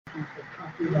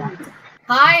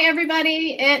Hi,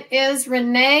 everybody. It is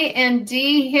Renee and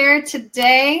Dee here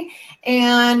today,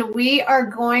 and we are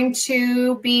going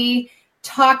to be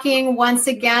talking once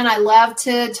again. I love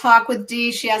to talk with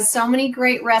Dee. She has so many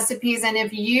great recipes, and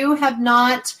if you have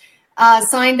not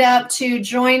signed up to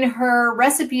join her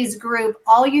recipes group,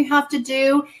 all you have to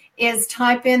do is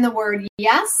type in the word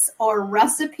yes or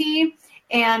recipe,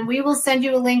 and we will send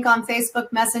you a link on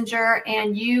Facebook Messenger,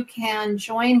 and you can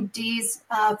join Dee's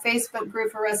Facebook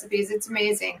group for recipes. It's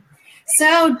amazing.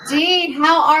 So, Dee,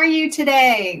 how are you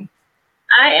today?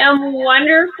 I am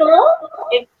wonderful.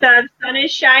 The sun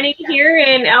is shining here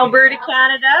in Alberta,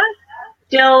 Canada.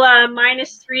 Still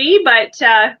 -3, but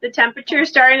the temperature is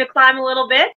starting to climb a little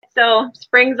bit, so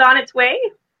spring's on its way.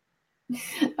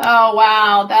 Oh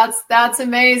wow, that's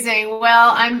amazing.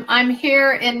 Well, I'm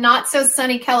here in not so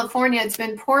sunny California. It's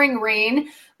been pouring rain,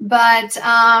 but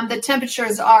the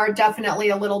temperatures are definitely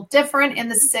a little different in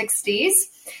the 60s.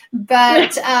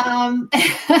 But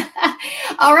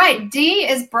all right, Dee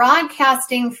is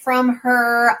broadcasting from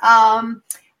her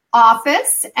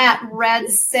office at Red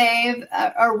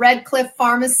Cliff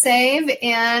Pharmasave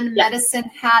in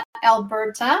Medicine Hat,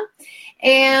 Alberta.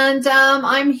 And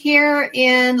I'm here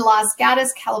in Los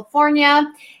Gatos,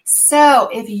 California. So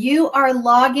if you are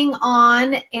logging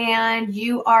on and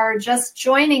you are just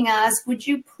joining us, would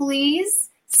you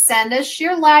please send us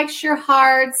your likes, your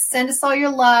hearts, send us all your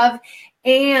love,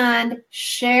 and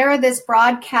share this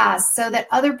broadcast so that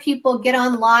other people get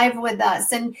on live with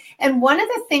us. And one of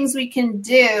the things we can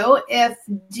do, if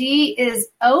Dee is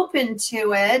open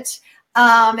to it,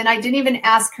 and I didn't even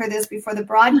ask her this before the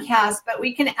broadcast, but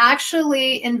we can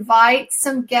actually invite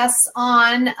some guests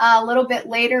on a little bit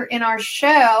later in our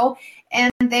show,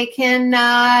 and they can,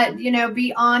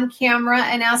 be on camera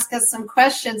and ask us some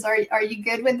questions. Are you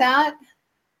good with that?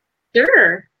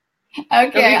 Sure.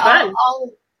 Okay,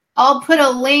 I'll put a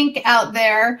link out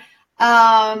there.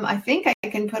 I think I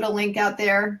can put a link out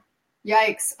there.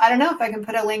 Yikes. I don't know if I can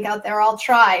put a link out there. I'll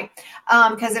try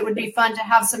because it would be fun to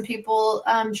have some people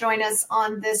join us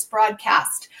on this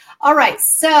broadcast. All right.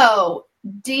 So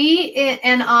Dee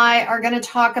and I are going to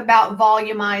talk about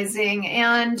volumizing.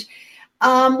 And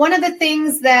one of the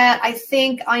things that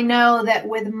I know that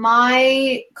with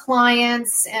my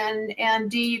clients,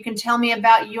 and Dee, you can tell me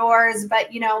about yours,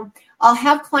 but, I'll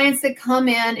have clients that come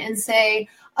in and say,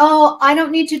 oh, I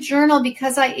don't need to journal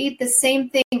because I eat the same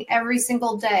thing every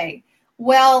single day.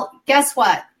 Well, guess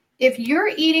what? If you're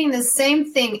eating the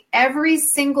same thing every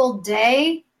single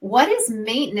day, what is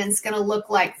maintenance going to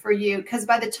look like for you? Because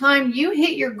by the time you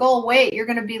hit your goal weight, you're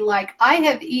going to be like, I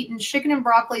have eaten chicken and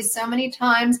broccoli so many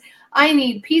times. I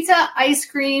need pizza, ice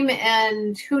cream,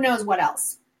 and who knows what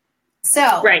else.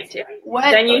 So, right.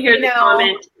 Then you hear the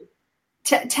comment.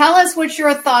 Tell us what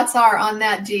your thoughts are on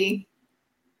that, Dee.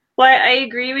 Well, I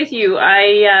agree with you.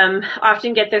 I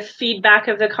often get the feedback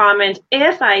of the comment,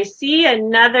 if I see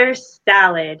another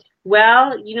salad,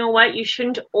 well, you know what? You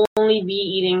shouldn't only be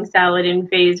eating salad in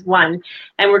phase 1.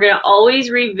 And we're going to always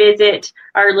revisit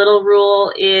our little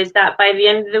rule is that by the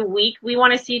end of the week, we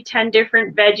want to see 10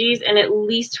 different veggies and at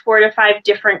least 4 to 5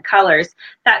 different colors.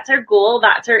 That's our goal.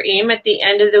 That's our aim at the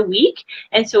end of the week.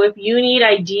 And so if you need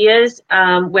ideas,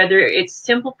 whether it's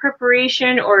simple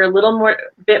preparation or a little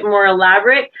bit more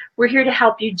elaborate, we're here to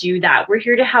help you do that. We're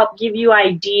here to help give you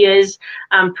ideas,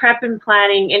 prep and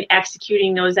planning and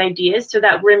executing those ideas so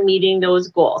that we're meeting those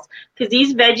goals. Because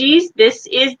these veggies, this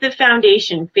is the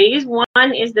foundation. Phase 1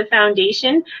 is the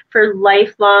foundation for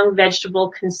lifelong vegetable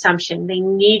consumption. They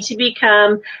need to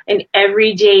become an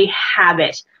everyday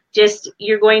habit. Just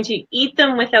you're going to eat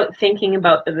them without thinking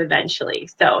about them eventually.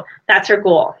 So that's our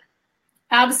goal.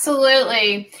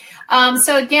 Absolutely.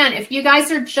 So again, if you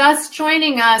guys are just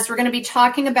joining us, we're going to be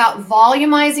talking about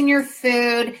volumizing your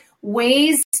food,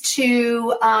 ways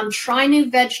to try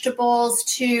new vegetables,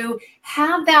 to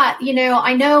have that,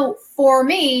 I know for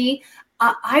me,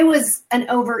 I was an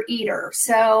overeater.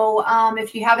 So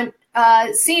if you haven't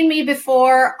seen me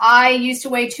before, I used to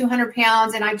weigh 200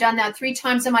 pounds, and I've done that 3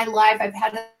 times in my life. I've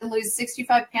had to lose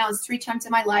 65 pounds 3 times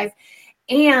in my life.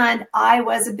 And I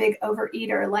was a big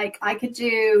overeater. Like I could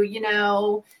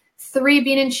do, 3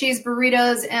 bean and cheese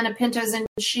burritos and a pintos and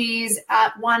cheese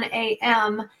at 1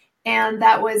 a.m. And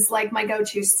that was like my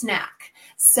go-to snack.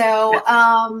 So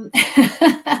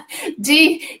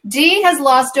Dee has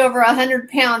lost over 100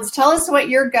 pounds. Tell us what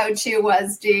your go-to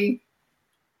was, Dee.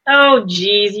 Oh,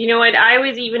 geez. You know what? I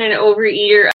was even an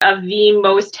overeater of the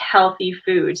most healthy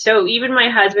food. So even my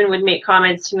husband would make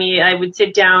comments to me. I would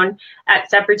sit down at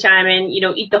supper time and,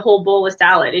 eat the whole bowl of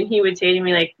salad. And he would say to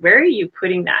me, like, where are you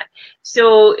putting that?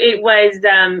 So it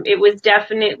was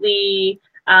definitely,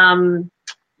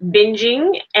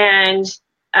 binging, and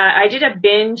I did a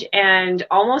binge and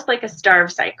almost like a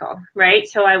starve cycle, right?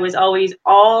 So I was always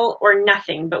all or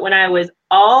nothing, but when I was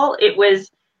all, it was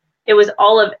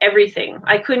all of everything.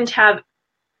 I couldn't have,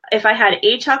 if I had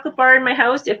a chocolate bar in my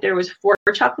house, if there was 4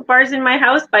 chocolate bars in my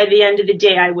house, by the end of the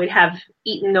day, I would have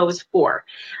eaten those 4.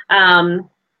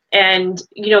 And,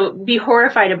 be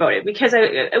horrified about it, because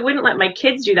I wouldn't let my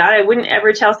kids do that. I wouldn't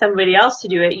ever tell somebody else to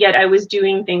do it, yet I was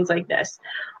doing things like this.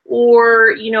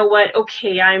 Or, you know what,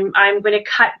 okay, I'm going to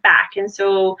cut back. And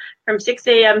so from 6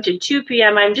 a.m. to 2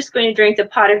 p.m., I'm just going to drink a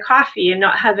pot of coffee and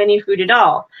not have any food at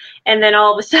all. And then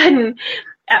all of a sudden,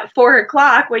 at 4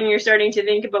 o'clock, when you're starting to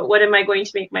think about what am I going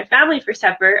to make my family for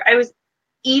supper, I was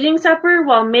eating supper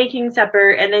while making supper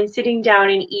and then sitting down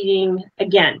and eating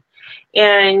again.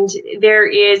 And there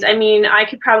is, I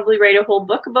could probably write a whole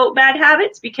book about bad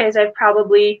habits, because I've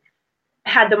probably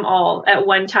had them all at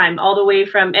one time, all the way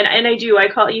from, and I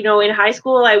call, in high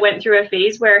school, I went through a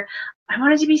phase where I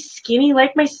wanted to be skinny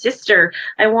like my sister.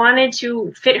 I wanted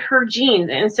to fit her jeans.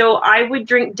 And so I would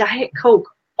drink Diet Coke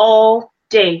all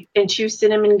day and chew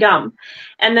cinnamon gum.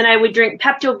 And then I would drink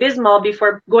Pepto-Bismol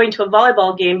before going to a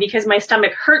volleyball game, because my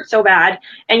stomach hurt so bad.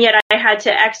 And yet I had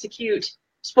to execute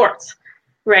sports.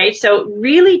 Right. So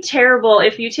really terrible.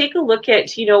 If you take a look at,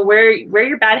 where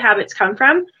your bad habits come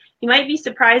from, you might be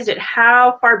surprised at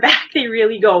how far back they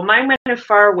really go. Mine went a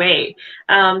far way.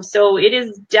 So it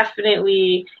is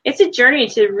definitely, it's a journey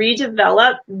to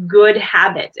redevelop good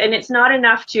habits. And it's not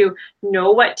enough to know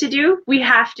what to do. We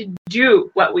have to do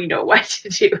what we know what to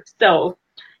do. So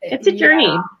it's a journey.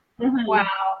 Yeah. Mm-hmm. Wow.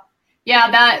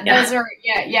 Yeah, those are,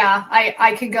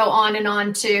 I could go on and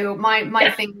on too.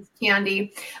 My thing is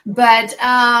candy. But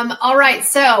all right.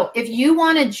 So if you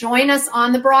want to join us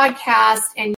on the broadcast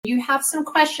and you have some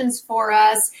questions for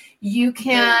us, you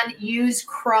can use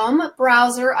Chrome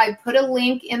browser. I put a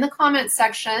link in the comment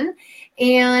section,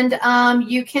 and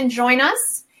you can join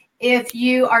us. If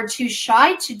you are too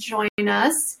shy to join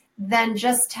us, then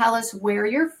just tell us where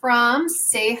you're from,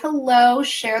 say hello,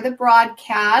 share the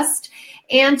broadcast.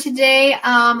 And today,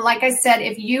 like I said,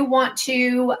 if you want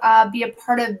to be a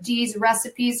part of Dee's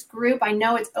Recipes group, I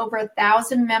know it's over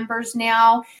 1,000 members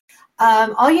now.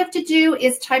 All you have to do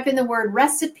is type in the word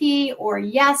recipe or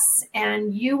yes,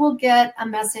 and you will get a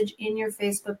message in your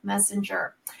Facebook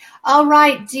Messenger. All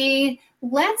right, Dee,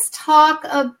 let's talk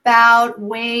about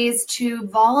ways to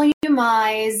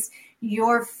volumize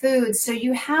your food. So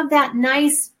you have that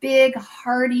nice, big,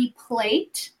 hearty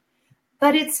plate,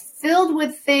 but it's filled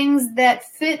with things that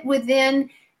fit within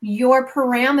your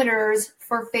parameters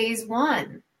for phase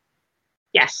 1.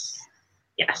 Yes.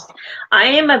 I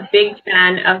am a big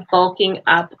fan of bulking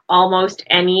up almost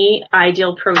any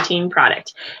ideal protein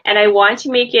product. And I want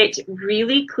to make it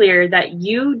really clear that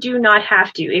you do not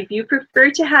have to. If you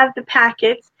prefer to have the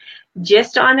packets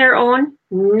just on their own,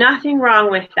 nothing wrong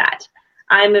with that.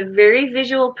 I'm a very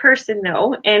visual person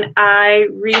though, and I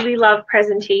really love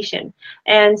presentation.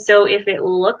 And so if it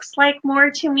looks like more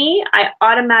to me, I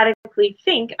automatically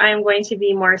think I'm going to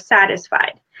be more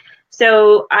satisfied.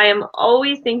 So I am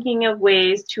always thinking of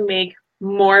ways to make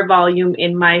more volume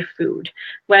in my food,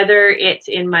 whether it's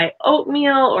in my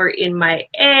oatmeal or in my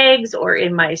eggs or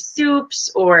in my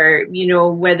soups, or,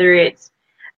 whether it's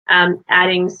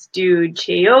adding stewed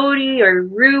chayote or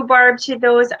rhubarb to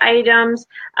those items.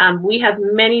 We have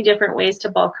many different ways to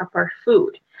bulk up our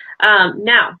food.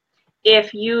 Now,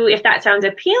 if that sounds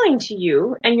appealing to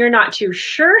you and you're not too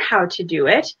sure how to do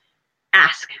it,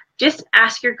 ask. Just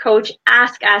ask your coach,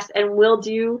 ask us, and we'll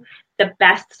do the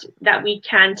best that we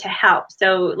can to help.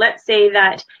 So let's say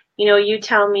that, you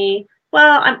tell me,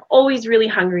 well, I'm always really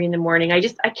hungry in the morning. I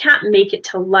can't make it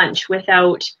to lunch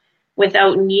without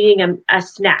needing a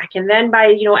snack. And then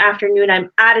by, afternoon,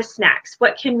 I'm out of snacks.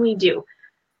 What can we do?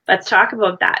 Let's talk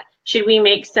about that. Should we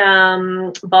make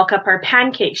some, bulk up our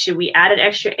pancakes? Should we add an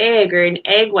extra egg or an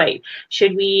egg white?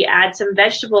 Should we add some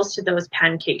vegetables to those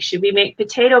pancakes? Should we make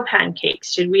potato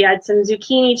pancakes? Should we add some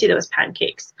zucchini to those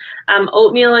pancakes?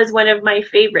 Oatmeal is one of my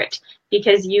favorite,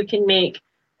 because you can make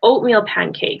oatmeal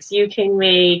pancakes. You can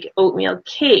make oatmeal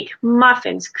cake,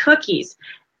 muffins, cookies.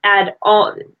 Add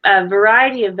a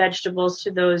variety of vegetables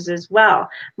to those as well.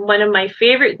 One of my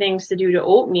favorite things to do to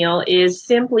oatmeal is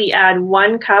simply add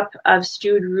 1 cup of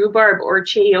stewed rhubarb or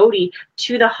chayote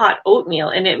to the hot oatmeal,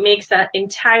 and it makes an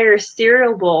entire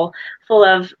cereal bowl full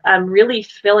of really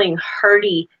filling,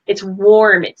 hearty. It's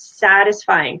warm, it's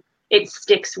satisfying, it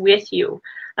sticks with you.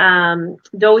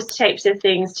 Those types of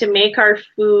things to make our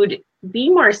food be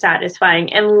more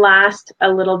satisfying and last a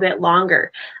little bit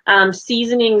longer.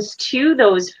 Seasonings to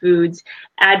those foods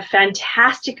add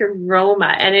fantastic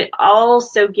aroma, and it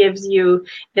also gives you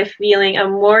the feeling, a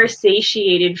more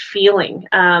satiated feeling,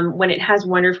 when it has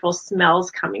wonderful smells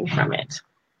coming from it.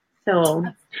 So,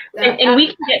 and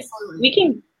we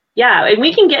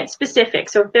can get specific.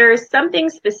 So if there is something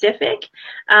specific,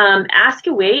 ask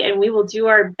away, and we will do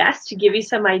our best to give you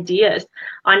some ideas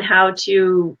on how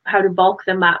to bulk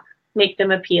them up, make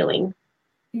them appealing.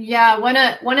 Yeah, one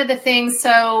of the things.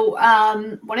 So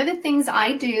one of the things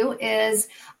I do is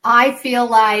I feel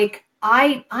like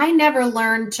I never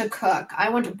learned to cook. I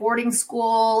went to boarding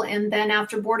school, and then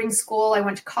after boarding school, I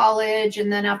went to college,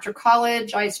 and then after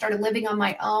college, I started living on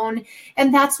my own,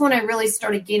 and that's when I really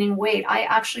started gaining weight. I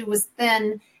actually was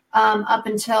thin up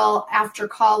until after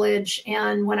college,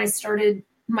 and when I started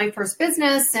my first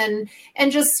business and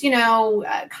just,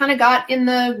 kind of got in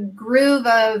the groove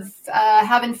of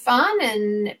having fun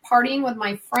and partying with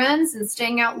my friends and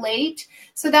staying out late.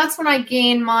 So that's when I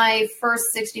gained my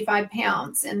first 65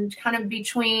 pounds, and kind of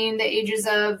between the ages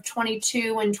of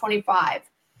 22 and 25.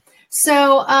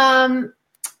 So I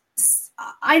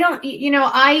don't,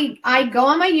 I go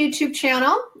on my YouTube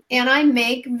channel and I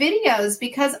make videos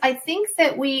because I think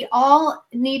that we all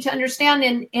need to understand.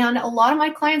 And a lot of my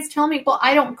clients tell me, well,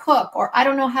 I don't cook, or I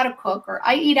don't know how to cook, or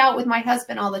I eat out with my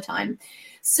husband all the time.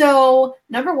 So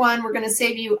number one, we're going to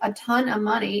save you a ton of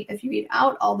money if you eat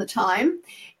out all the time.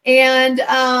 And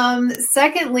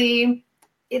secondly,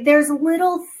 there's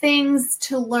little things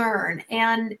to learn,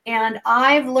 and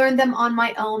I've learned them on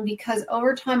my own, because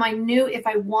over time I knew if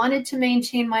I wanted to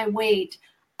maintain my weight,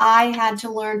 I had to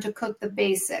learn to cook the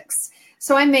basics.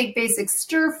 So I make basic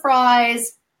stir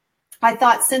fries. I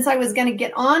thought, since I was going to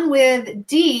get on with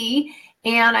Dee,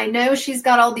 and I know she's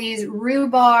got all these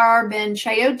rhubarb and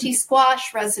chayote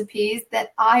squash recipes,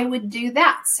 that I would do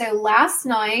that. So last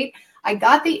night I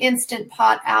got the Instant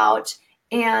Pot out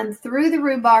and threw the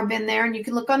rhubarb in there, and you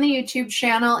can look on the YouTube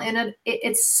channel, and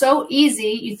it's so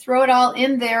easy. You throw it all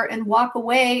in there and walk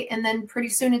away, and then pretty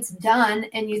soon it's done,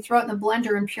 and you throw it in the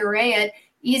blender and puree it.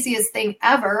 Easiest thing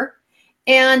ever.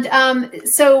 And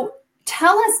so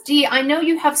tell us, Dee, I know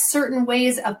you have certain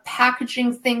ways of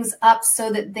packaging things up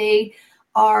so that they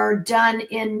are done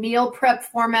in meal prep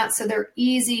format, so they're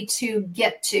easy to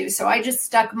get to. So I just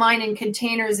stuck mine in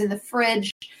containers in the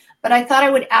fridge, but I thought I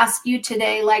would ask you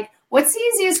today, like, what's the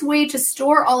easiest way to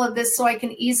store all of this so I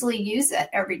can easily use it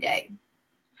every day?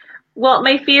 Well,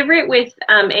 my favorite with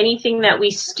anything that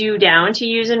we stew down to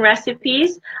use in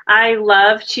recipes, I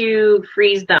love to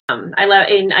freeze them. I love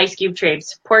in ice cube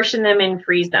trays, portion them and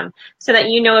freeze them, so that,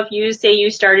 if you say you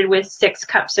started with 6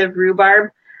 cups of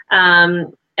rhubarb,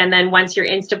 and then once your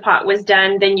Instant Pot was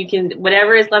done, then you can,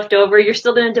 whatever is left over, you're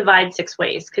still going to divide 6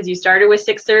 ways, because you started with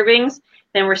 6 servings,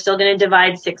 then we're still going to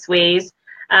divide 6 ways.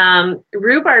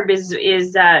 Rhubarb is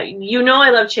I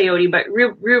love chayote, but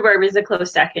rhubarb is a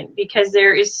close second, because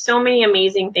there is so many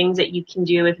amazing things that you can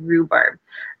do with rhubarb.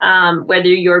 Whether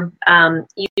you're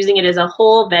using it as a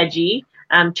whole veggie,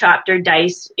 chopped or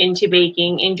diced into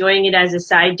baking, enjoying it as a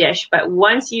side dish. But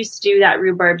once you stew that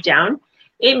rhubarb down,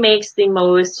 it makes the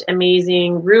most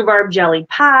amazing rhubarb jelly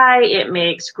pie. It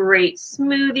makes great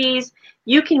smoothies.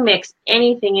 You can mix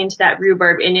anything into that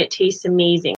rhubarb and it tastes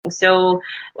amazing. So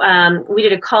we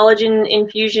did a collagen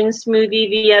infusion smoothie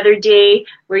the other day,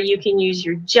 where you can use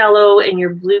your Jello and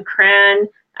your blue cran,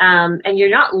 and you're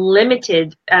not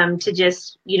limited to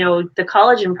just, the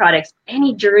collagen products.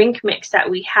 Any drink mix that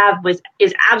we have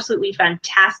is absolutely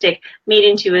fantastic, made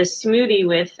into a smoothie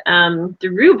with the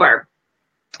rhubarb.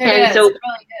 It really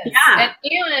is.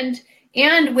 Yeah.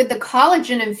 And with the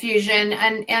collagen infusion,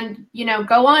 and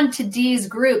go on to Dee's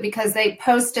group, because they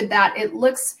posted that. It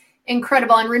looks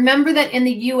incredible. And remember that in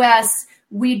the US,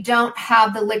 we don't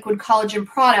have the liquid collagen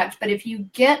product, but if you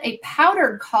get a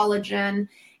powdered collagen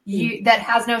that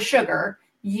has no sugar,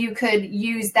 you could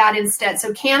use that instead.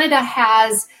 So Canada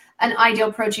has an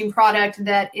Ideal Protein product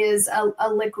that is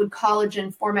a liquid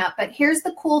collagen format. But here's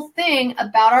the cool thing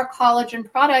about our collagen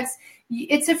products.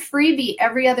 It's a freebie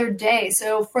every other day.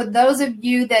 So for those of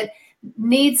you that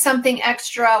need something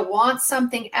extra, want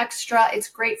something extra, it's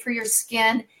great for your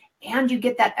skin, and you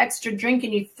get that extra drink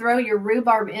and you throw your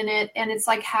rhubarb in it, and it's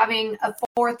like having a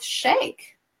 4th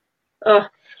shake. Oh,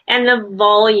 and the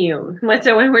volume.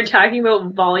 So when we're talking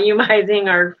about volumizing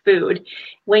our food,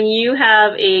 when you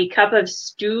have a cup of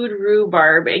stewed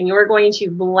rhubarb and you're going to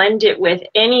blend it with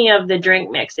any of the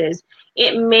drink mixes,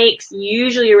 it makes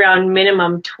usually around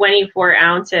minimum 24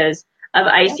 ounces of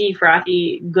icy,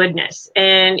 frothy goodness.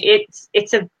 And it's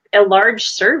a large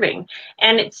serving.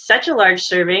 And it's such a large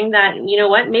serving that, you know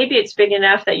what, maybe it's big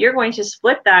enough that you're going to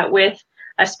split that with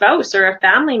a spouse or a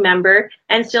family member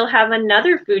and still have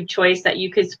another food choice that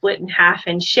you could split in half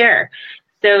and share.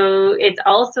 So it's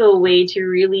also a way to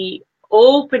really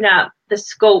open up the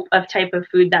scope of type of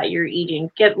food that you're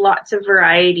eating. Get lots of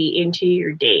variety into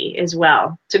your day as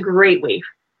well. It's a great way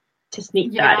to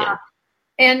sneak that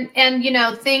in. And you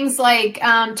know, things like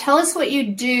tell us what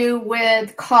you do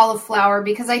with cauliflower,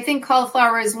 because I think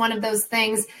cauliflower is one of those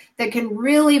things that can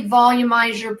really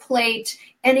volumize your plate,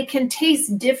 and it can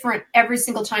taste different every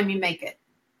single time you make it.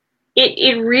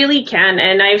 It really can,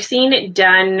 and I've seen it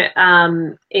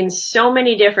done in so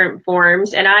many different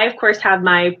forms, and I, of course, have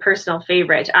my personal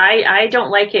favorite. I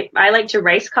don't like it. I like to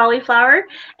rice cauliflower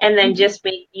and then just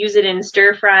use it in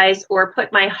stir fries or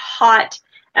put my hot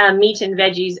meat and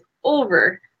veggies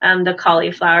over the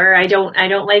cauliflower. I don't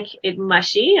like it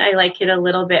mushy. I like it a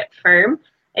little bit firm.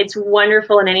 It's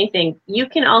wonderful in anything. You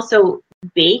can also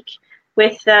bake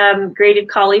with grated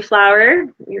cauliflower,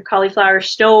 your cauliflower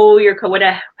snow, your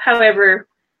whatever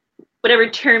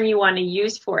term you want to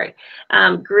use for it.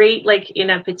 Great, like in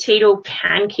a potato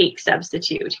pancake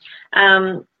substitute.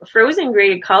 Frozen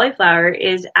grated cauliflower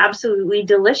is absolutely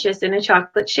delicious in a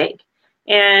chocolate shake.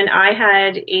 And I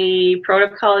had a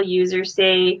protocol user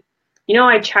say, you know,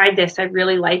 I tried this. I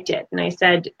really liked it. And I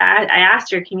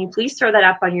asked her, can you please throw that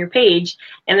up on your page?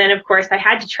 And then, of course, I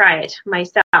had to try it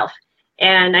myself.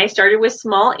 And I started with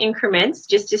small increments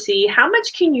just to see how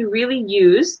much can you really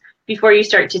use before you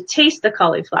start to taste the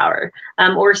cauliflower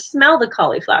or smell the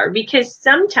cauliflower, because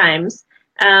sometimes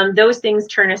those things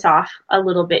turn us off a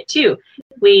little bit too.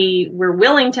 We're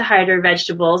willing to hide our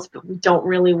vegetables, but we don't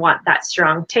really want that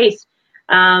strong taste.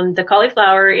 The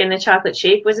cauliflower in the chocolate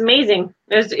shake was amazing.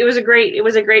 It was a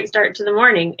great start to the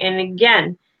morning. And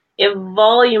again, it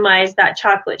volumized that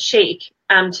chocolate shake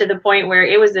to the point where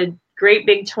it was a great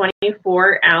big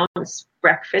 24-ounce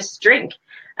breakfast drink.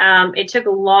 It took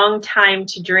a long time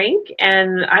to drink,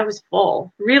 and I was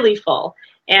full, really full.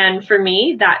 And for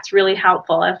me, that's really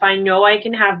helpful. If I know I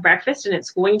can have breakfast and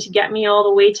it's going to get me all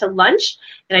the way to lunch,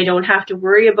 and I don't have to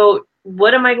worry about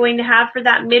what am I going to have for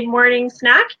that mid-morning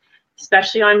snack,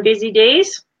 especially on busy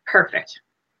days, perfect.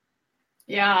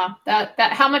 Yeah, that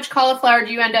how much cauliflower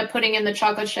do you end up putting in the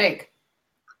chocolate shake?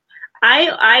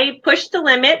 I pushed the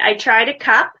limit. I tried a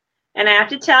cup, and I have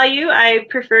to tell you, I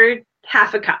preferred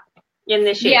half a cup in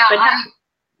the shake.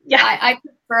 Yeah, I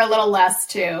prefer a little less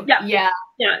too. Yeah.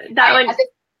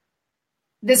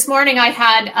 This morning I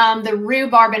had the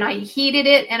rhubarb, and I heated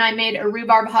it, and I made a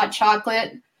rhubarb hot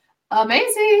chocolate.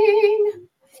 Amazing.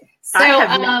 So I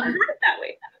have never heard it that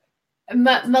way.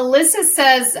 Melissa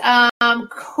says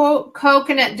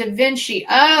coconut Da Vinci.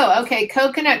 Oh, okay.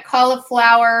 Coconut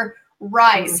cauliflower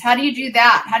rice. How do you do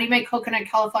that? How do you make coconut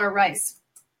cauliflower rice?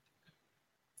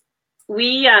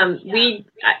 We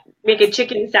make a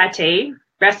chicken satay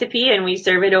recipe, and we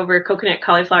serve it over coconut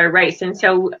cauliflower rice. And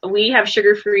so we have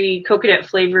sugar-free coconut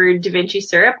flavored Da Vinci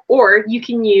syrup, or you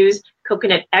can use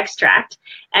coconut extract,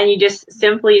 and you just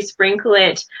simply sprinkle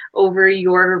it over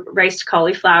your riced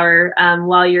cauliflower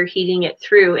while you're heating it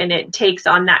through, and it takes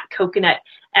on that coconut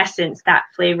essence, that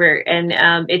flavor, and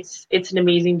it's an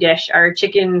amazing dish. Our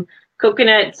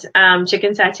coconut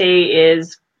chicken satay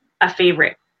is a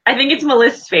favorite. I think it's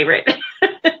Melissa's favorite.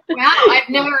 Wow, I've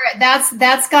never.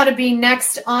 That's got to be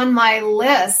next on my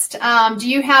list. Do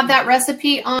you have that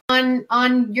recipe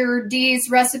on your Dee's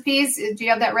recipes? Do you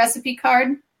have that recipe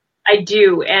card? I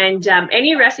do, and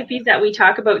any recipes that we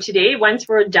talk about today, once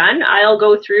we're done, I'll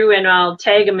go through and I'll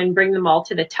tag them and bring them all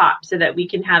to the top so that we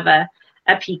can have a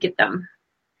peek at them.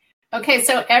 Okay,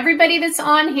 so everybody that's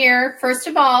on here, first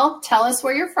of all, tell us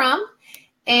where you're from,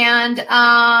 and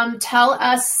tell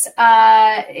us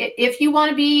if you want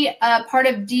to be a part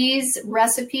of Dee's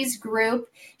recipes group.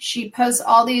 She posts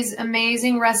all these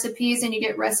amazing recipes, and you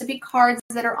get recipe cards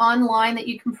that are online that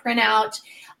you can print out.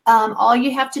 All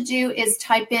you have to do is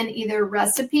type in either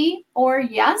recipe or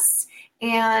yes,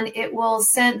 and it will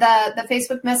send the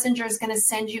Facebook Messenger is going to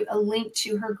send you a link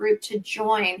to her group to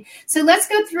join. So let's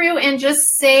go through and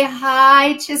just say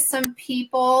hi to some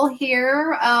people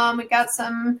here. We got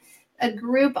a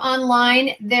group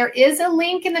online. There is a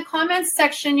link in the comments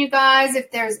section, you guys.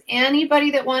 If there's anybody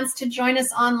that wants to join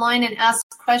us online and ask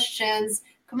questions,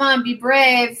 come on, be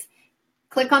brave.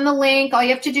 Click on the link. All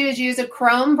you have to do is use a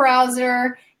Chrome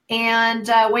browser and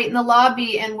wait in the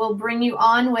lobby, and we'll bring you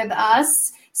on with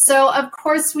us. So, of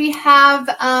course, we have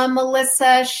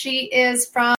Melissa. She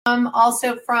is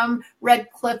also from Red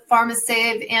Cliff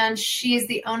Pharmasave, and she is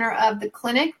the owner of the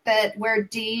clinic where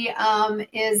Dee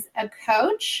is a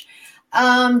coach.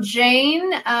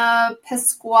 Jane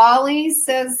Pasquale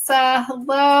says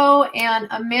hello, and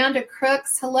Amanda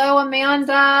Crooks. Hello,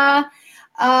 Amanda.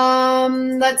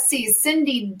 Let's see,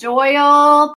 Cindy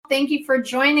Doyle. Thank you for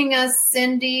joining us,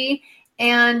 Cindy.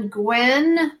 And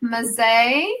Gwen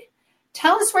Mazet.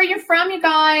 Tell us where you're from, you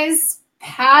guys.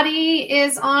 Patty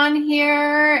is on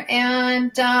here.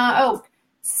 And,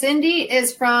 Cindy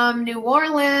is from New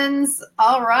Orleans.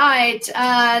 All right.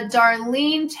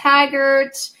 Darlene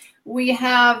Taggart. We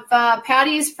have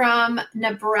Patty's from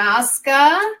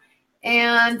Nebraska.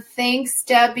 And thanks,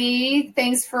 Debbie.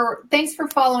 Thanks for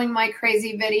following my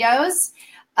crazy videos.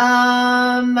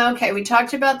 Okay, we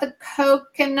talked about the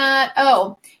coconut.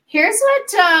 Oh, here's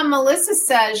what Melissa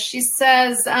says. She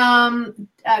says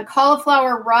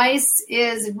cauliflower rice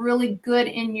is really good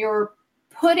in your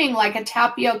pudding, like a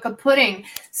tapioca pudding.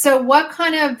 So what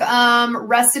kind of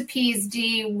recipes,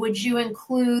 Dee, would you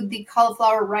include the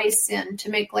cauliflower rice in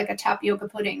to make like a tapioca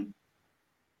pudding?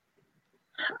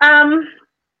 Do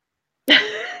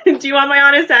you want my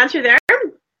honest answer there?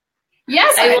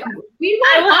 Yes, we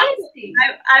want honesty.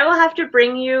 I will have to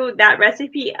bring you that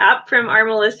recipe up from our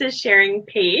Melissa's sharing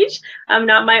page,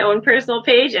 not my own personal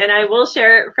page, and I will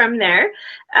share it from there.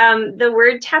 The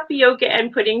word tapioca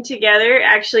and pudding together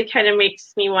actually kind of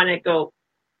makes me want to go.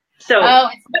 So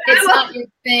it's not your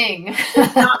thing.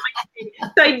 It's not my thing.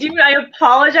 So I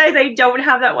apologize. I don't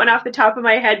have that one off the top of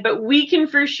my head, but we can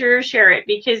for sure share it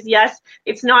because yes,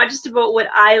 it's not just about what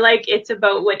I like. It's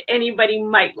about what anybody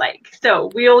might like.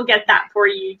 So we'll get that for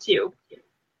you too.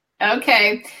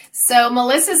 Okay. So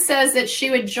Melissa says that she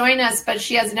would join us, but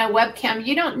she has no webcam.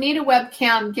 You don't need a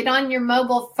webcam. Get on your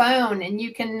mobile phone and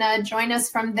you can join us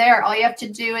from there. All you have to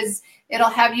do is it'll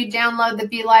have you download the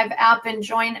BeLive app and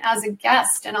join as a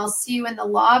guest, and I'll see you in the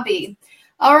lobby.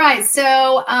 All right.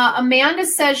 So Amanda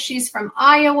says she's from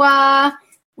Iowa.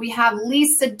 We have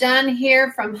Lisa Dunn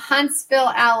here from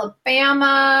Huntsville,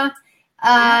 Alabama.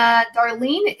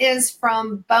 Darlene is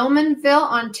from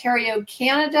Bowmanville, Ontario,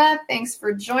 Canada. Thanks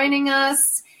for joining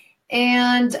us.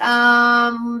 And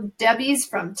Debbie's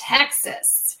from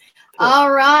Texas.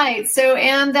 All right. So,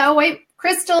 and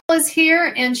Crystal is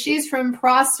here, and she's from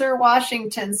Prosser,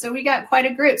 Washington. So we got quite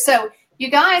a group. So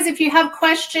you guys, if you have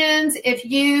questions, if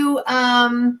you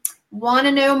want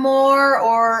to know more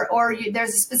or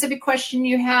there's a specific question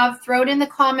you have, throw it in the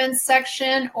comments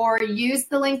section or use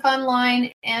the link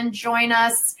online and join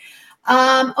us.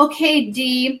 Okay,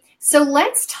 Dee. So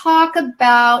let's talk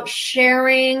about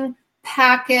sharing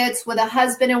packets with a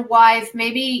husband and wife.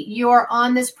 Maybe you're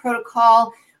on this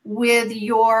protocol with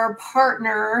your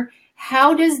partner.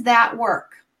 How does that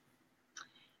work?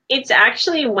 It's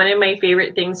actually one of my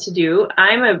favorite things to do.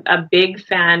 I'm a big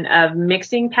fan of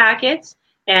mixing packets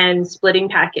and splitting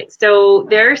packets. So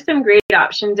there are some great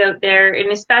options out there,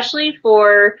 and especially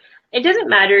it doesn't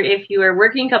matter if you are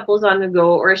working couples on the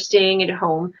go or staying at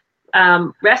home.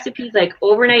 Recipes like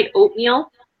overnight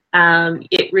oatmeal,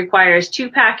 it requires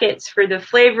 2 packets for the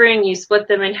flavoring. You split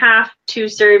them in half, 2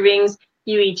 servings.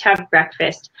 You each have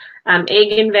breakfast. Egg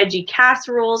and veggie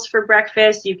casseroles for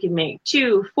breakfast. You can make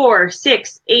 2, 4,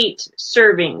 6, 8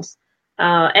 servings.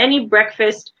 Any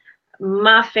breakfast,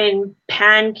 muffin,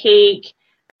 pancake,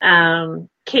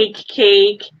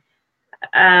 cake.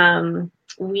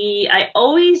 I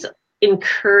always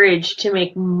encourage to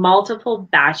make multiple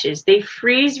batches. They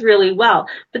freeze really well.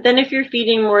 But then if you're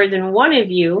feeding more than one of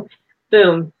you,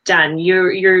 boom, done.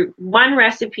 You're one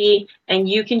recipe, and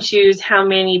you can choose how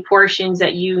many portions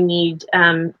that you need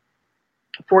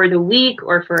for the week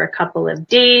or for a couple of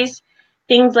days.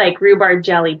 Things like rhubarb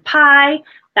jelly pie.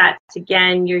 That's,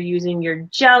 again, you're using your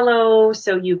Jell-O,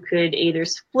 so you could either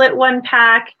split one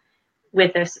pack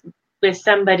with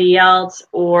somebody else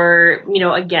or,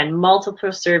 again, multiple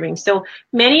servings. So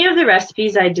many of the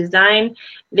recipes I design,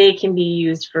 they can be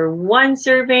used for one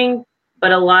serving,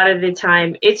 but a lot of the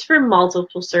time it's for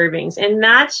multiple servings. And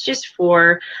that's just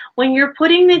for when you're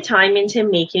putting the time into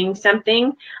making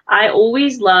something. I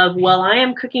always love, while I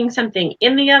am cooking something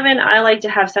in the oven, I like to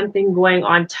have something going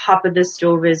on top of the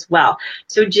stove as well.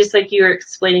 So just like you were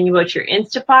explaining about your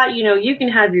Instapot, you can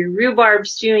have your rhubarb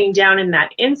stewing down in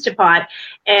that Instapot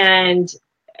and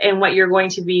what you're going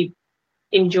to be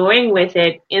enjoying with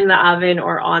it in the oven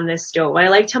or on the stove. I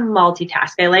like to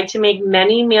multitask. I like to make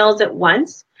many meals at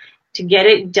once to get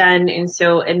it done.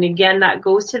 And again, that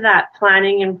goes to that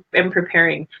planning and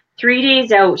preparing. 3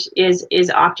 days out is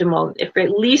optimal, if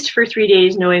at least for 3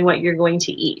 days, knowing what you're going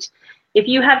to eat. If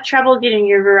you have trouble getting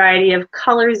your variety of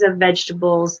colors of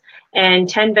vegetables and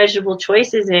 10 vegetable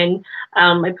choices in,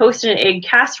 I posted an egg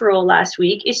casserole last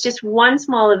week. It's just one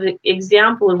small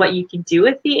example of what you could do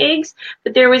with the eggs,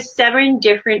 but there was 7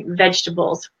 different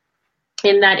vegetables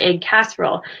in that egg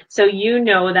casserole. So you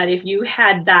know that if you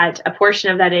had a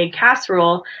portion of that egg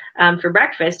casserole for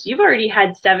breakfast, you've already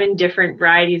had 7 different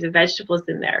varieties of vegetables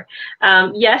in there.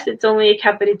 Yes, it's only a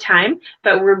cup at a time,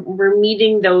 but we're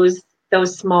meeting those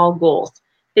small goals.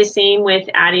 The same with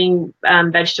adding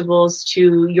vegetables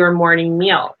to your morning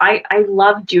meal. I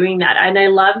love doing that, and I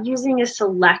love using a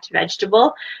select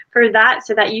vegetable for that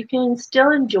so that you can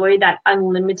still enjoy that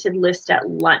unlimited list at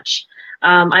lunch.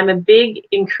 I'm a big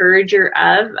encourager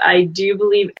I do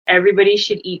believe everybody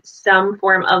should eat some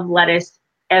form of lettuce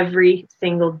every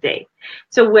single day.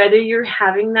 So whether you're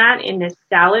having that in a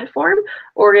salad form,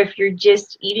 or if you're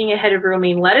just eating a head of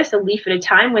romaine lettuce, a leaf at a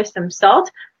time with some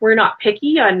salt, we're not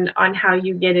picky on how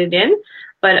you get it in.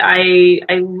 But I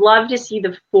love to see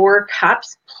the 4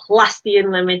 cups plus the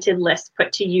unlimited list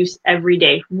put to use every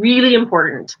day. Really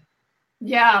important.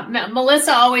 Yeah,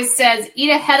 Melissa always says, eat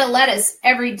a head of lettuce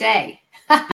every day.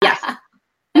 Yes.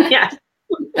 Yes.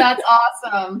 That's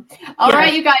awesome. All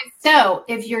right, you guys. So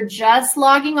if you're just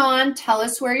logging on, tell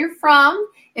us where you're from.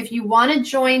 If you want to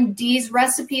join Dee's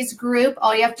Recipes group,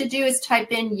 all you have to do is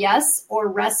type in yes or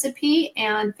recipe,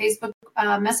 and Facebook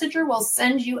Messenger will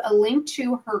send you a link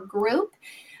to her group.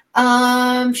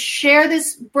 Share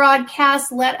this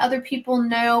broadcast. Let other people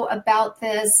know about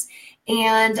this.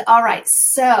 And all right,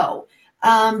 so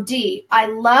Dee, I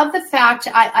love the fact,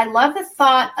 I love the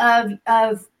thought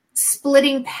of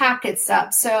splitting packets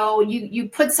up. So you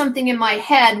put something in my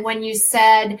head when you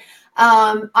said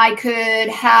I could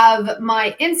have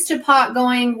my Instapot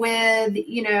going with,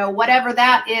 whatever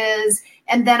that is,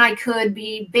 and then I could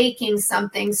be baking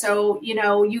something. So,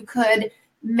 you could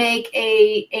make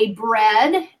a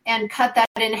bread and cut that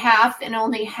in half and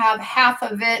only have half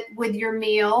of it with your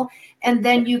meal. And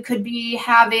then you could be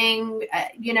having,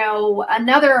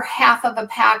 another half of a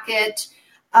packet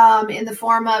in the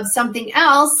form of something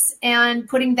else and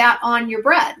putting that on your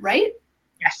bread, right?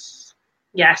 Yes.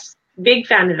 Yes. Big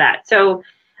fan of that. So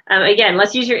again,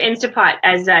 let's use your Instapot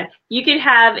as you could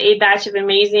have a batch of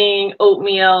amazing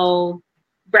oatmeal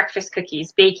breakfast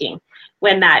cookies baking.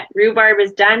 When that rhubarb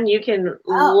is done, you can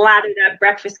lather that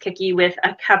breakfast cookie with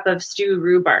a cup of stewed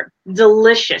rhubarb.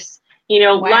 Delicious.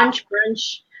 Lunch,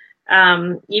 brunch,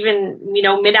 even,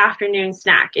 mid-afternoon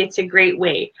snack. It's a great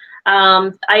way.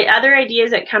 Other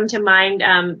ideas that come to mind,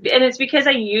 and it's because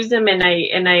I use them and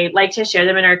I like to share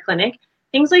them in our clinic,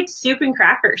 things like soup and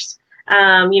crackers.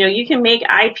 You can make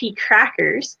IP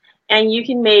crackers and you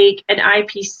can make an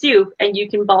IP soup and you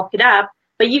can bulk it up,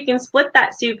 but you can split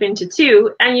that soup into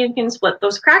 2 and you can split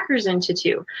those crackers into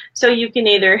 2. So you can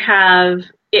either have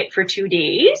it for 2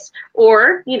 days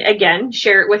or, again,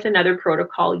 share it with another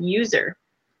protocol user.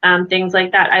 Things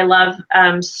like that. I love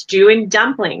stew and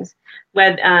dumplings.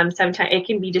 Sometimes it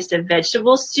can be just a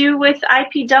vegetable stew with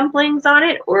IP dumplings on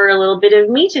it, or a little bit of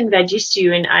meat and veggie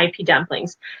stew and IP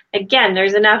dumplings. Again,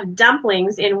 there's enough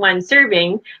dumplings in 1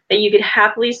 serving that you could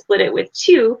happily split it with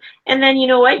 2. And then,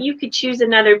 you could choose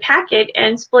another packet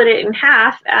and split it in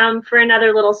half for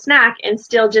another little snack and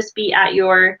still just be at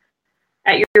your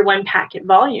 1 packet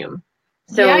volume.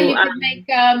 So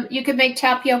yeah, you could make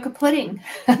tapioca pudding.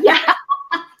 Yeah.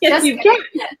 Yes, you can.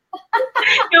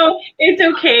 No, it's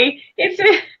okay.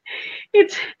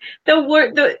 It's the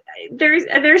word.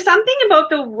 There's something about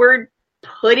the word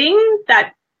pudding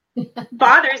that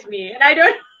bothers me, and I don't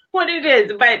know what it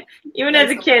is. But even as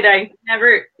a kid, I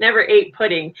never ate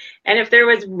pudding. And if there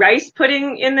was rice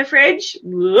pudding in the fridge,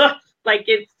 and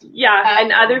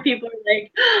other people are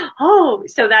like, oh,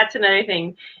 so that's another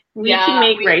thing. We can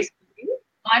make rice pudding.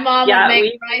 My mom would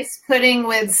make rice pudding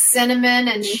with cinnamon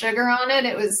and sugar on it.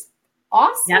 It was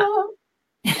awesome.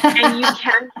 Yeah. And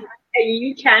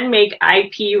you can make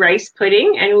IP rice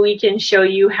pudding, and we can show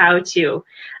you how to.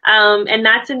 And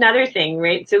that's another thing,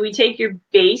 right? So we take your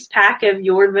base pack of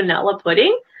your vanilla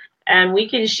pudding, and we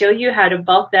can show you how to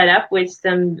bulk that up with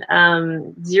some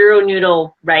zero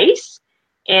noodle rice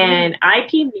and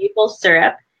IP maple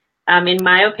syrup. In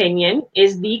my opinion,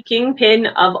 is the kingpin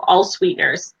of all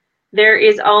sweeteners. There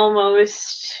is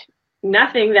almost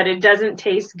nothing that it doesn't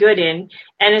taste good in,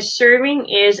 and a serving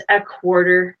is a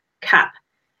 1/4 cup.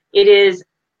 It's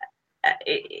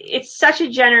such a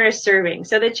generous serving.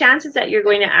 So the chances that you're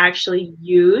going to actually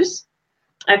use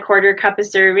a 1/4 cup of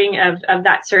serving of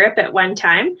that syrup at one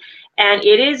time, and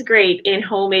it is great in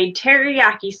homemade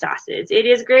teriyaki sauces. It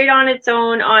is great on its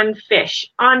own, on fish,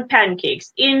 on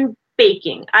pancakes, in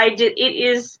baking.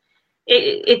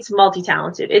 It's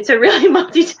multi-talented. It's a really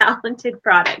multi-talented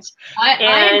product.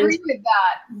 I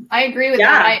agree with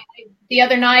that. The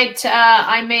other night,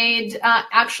 I made,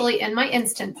 actually in my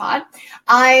Instant Pot,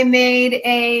 I made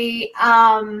a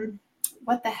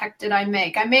what the heck did I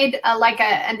make? I made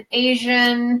an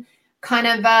Asian kind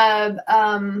of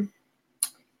a,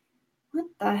 what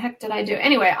the heck did I do?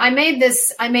 Anyway, I made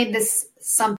this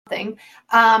something.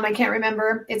 I can't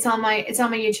remember. It's on my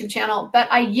YouTube channel,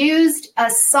 but I used a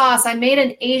sauce. I made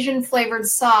an Asian flavored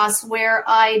sauce where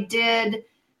I did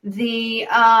the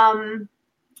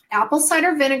apple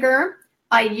cider vinegar.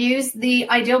 I used the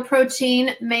Ideal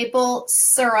Protein maple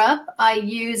syrup. I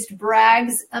used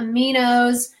Bragg's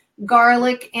aminos,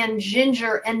 garlic, and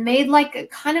ginger, and made like a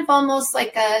kind of almost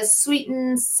like a sweet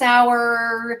and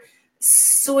sour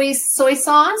soy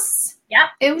sauce. Yeah,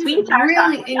 it was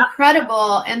really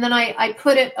incredible. And then I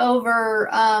put it over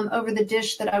the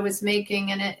dish that I was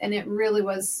making, and it really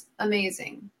was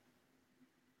amazing.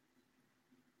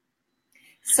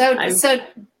 So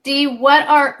Dee, what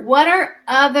are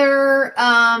other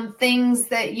things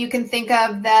that you can think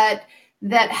of that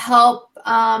help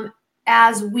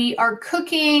as we are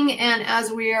cooking and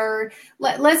as we are,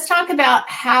 let's talk about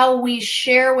how we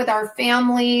share with our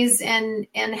families and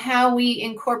how we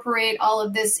incorporate all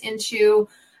of this into,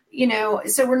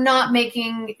 so we're not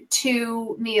making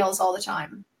 2 meals all the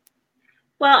time.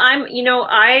 Well,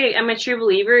 I am a true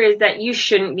believer is that you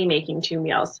shouldn't be making 2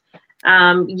 meals.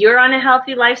 You're on a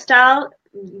healthy lifestyle.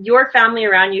 Your family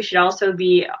around you should also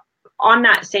be on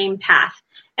that same path.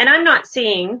 And I'm not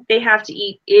saying they have to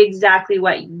eat exactly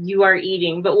what you are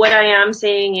eating, but what I am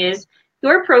saying is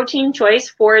your protein choice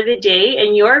for the day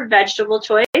and your vegetable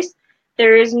choice,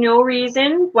 there is no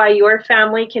reason why your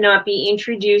family cannot be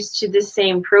introduced to the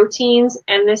same proteins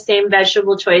and the same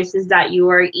vegetable choices that you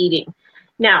are eating.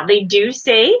 Now, they do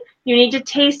say you need to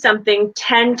taste something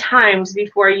 10 times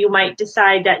before you might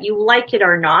decide that you like it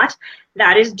or not.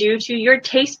 That is due to your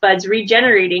taste buds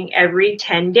regenerating every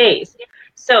 10 days.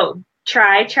 So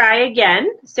try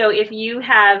again. So if you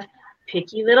have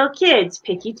picky little kids,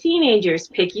 picky teenagers,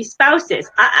 picky spouses.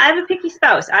 I have a picky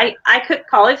spouse. I cook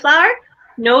cauliflower,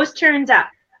 nose turns up.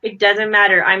 It doesn't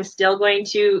matter. I'm still going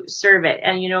to serve it.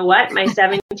 And you know what? My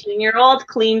 17-year-old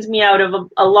cleans me out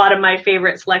of a lot of my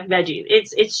favorite select veggies.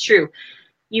 It's true.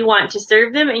 You want to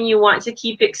serve them and you want to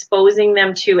keep exposing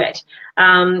them to it.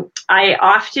 I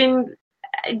often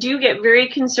do get very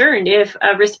concerned if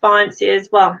a response is,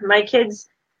 well, my kids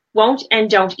won't and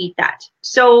don't eat that.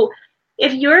 So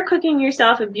if you're cooking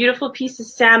yourself a beautiful piece of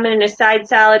salmon and a side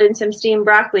salad and some steamed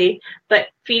broccoli, but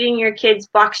feeding your kids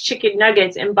boxed chicken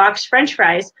nuggets and boxed French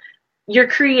fries, you're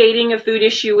creating a food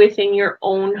issue within your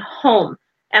own home.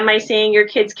 Am I saying your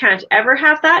kids can't ever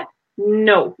have that?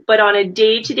 No, but on a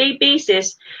day-to-day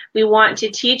basis, we want to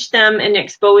teach them and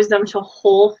expose them to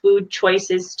whole food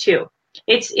choices too.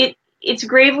 It's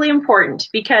gravely important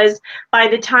because by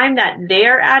the time that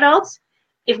they're adults,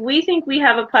 if we think we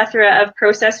have a plethora of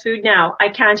processed food now, I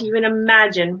can't even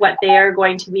imagine what they are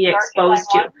going to be exposed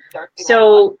to.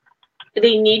 So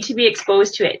they need to be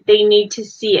exposed to it. They need to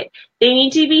see it. They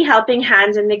need to be helping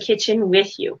hands in the kitchen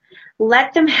with you.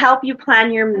 Let them help you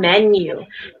plan your menu.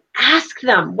 Ask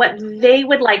them what they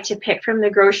would like to pick from the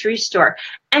grocery store.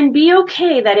 And be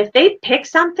okay that if they pick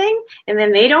something and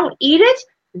then they don't eat it,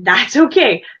 that's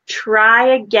okay.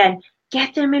 Try again.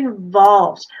 Get them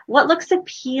involved. What looks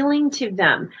appealing to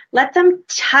them? Let them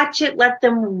touch it. Let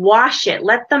them wash it.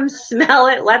 Let them smell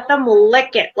it. Let them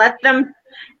lick it. Let them,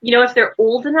 if they're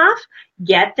old enough,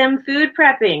 get them food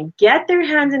prepping. Get their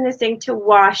hands in the sink to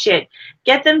wash it.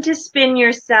 Get them to spin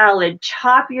your salad.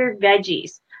 Chop your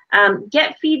veggies.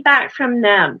 Get feedback from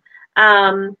them.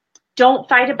 Don't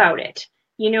fight about it.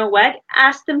 You know what?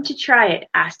 Ask them to try it.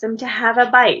 Ask them to have a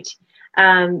bite.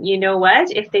 You know what?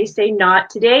 If they say not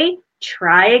today,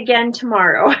 try again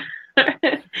tomorrow.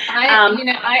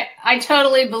 I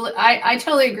totally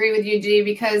agree with you, Dee,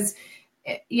 because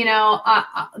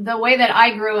the way that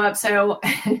I grew up. So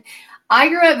I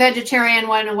grew up vegetarian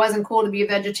when it wasn't cool to be a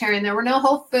vegetarian. There were no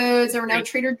Whole Foods, there were no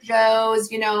Trader Joe's.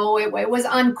 It was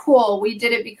uncool. We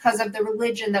did it because of the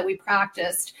religion that we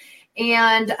practiced,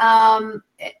 and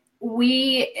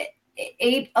we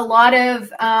ate a lot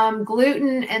of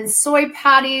gluten and soy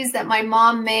patties that my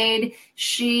mom made.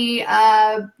 She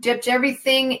dipped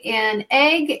everything in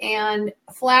egg and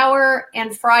flour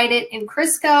and fried it in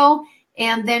Crisco.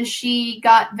 And then she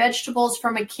got vegetables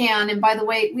from a can. And by the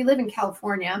way, we live in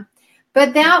California.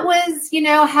 But that was,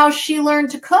 how she learned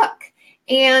to cook.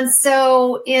 And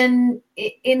so in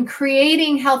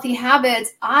creating healthy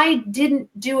habits, I didn't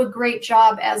do a great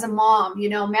job as a mom.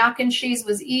 Mac and cheese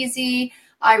was easy.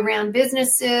 I ran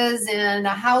businesses and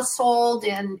a household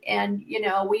and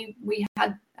we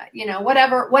had,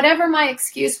 whatever my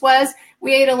excuse was,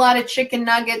 we ate a lot of chicken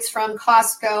nuggets from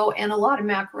Costco and a lot of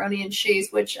macaroni and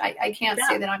cheese, which I can't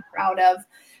say that I'm proud of.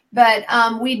 But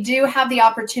we do have the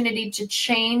opportunity to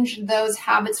change those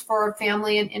habits for our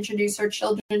family and introduce our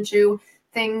children to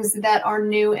things that are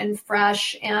new and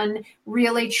fresh, and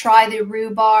really try the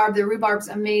rhubarb. The rhubarb's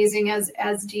amazing,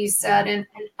 as Dee said. And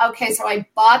okay, so I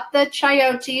bought the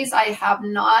chayotes.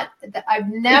 I've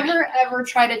never ever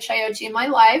tried a chayote in my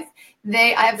life.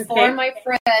 I have 4 in my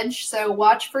fridge, so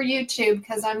watch for YouTube,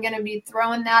 because I'm going to be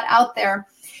throwing that out there.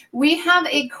 We have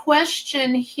a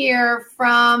question here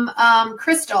from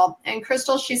Crystal. And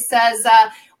Crystal, she says,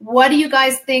 what do you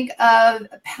guys think of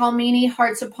palmini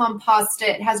hearts of palm pasta?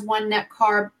 It has 1 net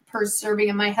carb per serving,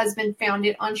 and my husband found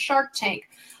it on Shark Tank.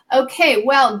 Okay,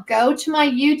 well, go to my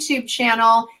YouTube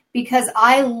channel, because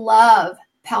I love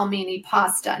palmini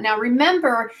pasta. Now,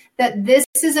 remember that this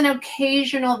is an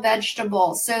occasional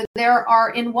vegetable. So there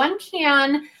are, in 1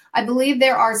 can, I believe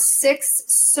there are 6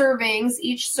 servings.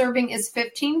 Each serving is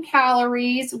 15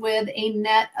 calories with a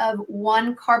net of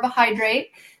 1 carbohydrate.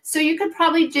 So you could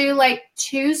probably do like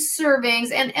 2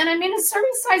 servings. And I mean, a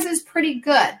serving size is pretty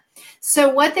good. So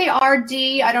what they are,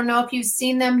 Dee, I don't know if you've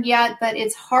seen them yet, but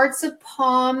it's hearts of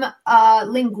palm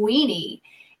linguine.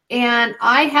 And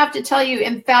I have to tell you,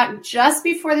 in fact, just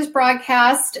before this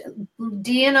broadcast,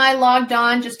 Dee and I logged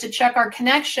on just to check our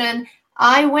connection.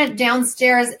 I went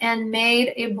downstairs and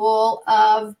made a bowl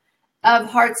of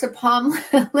hearts of palm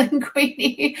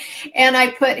linguine.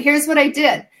 And here's what I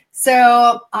did.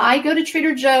 So I go to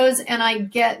Trader Joe's and I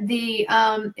get the,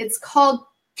 it's called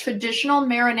traditional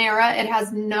marinara. It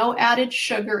has no added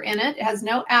sugar in it. It has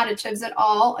no additives at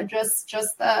all. Just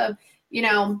the,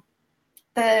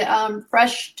 the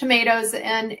fresh tomatoes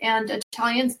and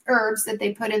Italian herbs that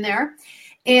they put in there.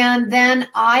 And then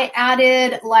I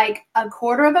added like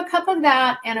 1/4 cup of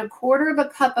that and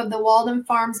 1/4 cup of the Walden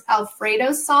Farms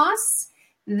Alfredo sauce.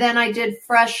 Then I did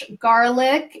fresh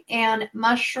garlic and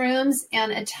mushrooms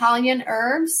and Italian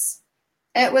herbs.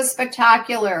 It was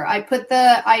spectacular. I put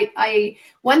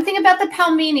one thing about the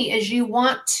palmini is you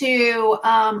want to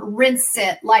rinse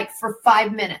it like for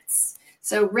 5 minutes.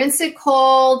 So rinse it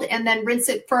cold and then rinse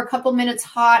it for a couple minutes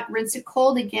hot, rinse it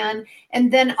cold again.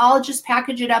 And then I'll just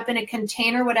package it up in a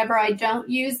container, whatever. I don't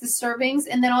use the servings.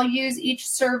 And then I'll use each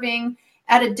serving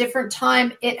at a different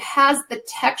time. It has the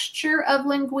texture of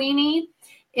linguine.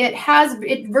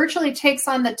 It virtually takes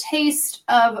on the taste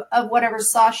of whatever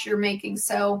sauce you're making.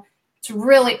 So it's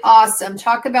really awesome.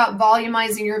 Talk about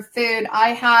volumizing your food. I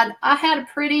had a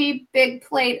pretty big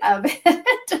plate of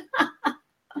it.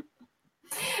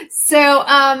 So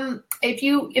if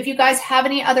you guys have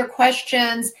any other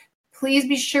questions, please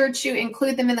be sure to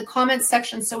include them in the comments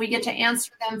section so we get to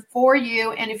answer them for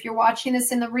you. And if you're watching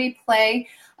this in the replay,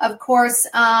 of course,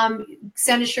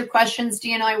 send us your questions.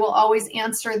 Dee and I will always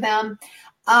answer them.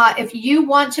 If you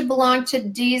want to belong to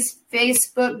Dee's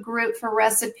Facebook group for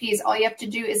recipes, all you have to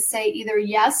do is say either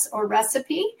yes or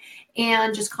recipe,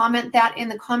 and just comment that in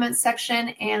the comment section,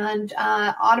 and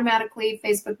automatically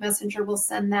Facebook Messenger will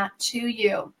send that to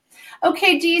you.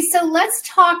 Okay, Dee, so let's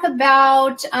talk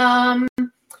about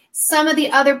some of the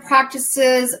other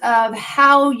practices of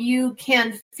how you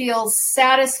can feel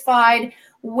satisfied.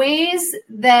 Ways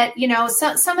that,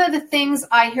 some of the things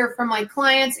I hear from my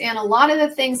clients and a lot of the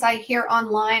things I hear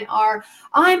online are,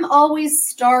 I'm always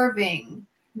starving.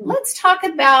 Let's talk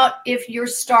about if you're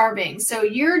starving. So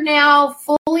you're now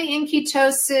fully in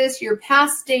ketosis, you're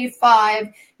past day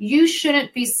 5, you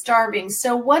shouldn't be starving.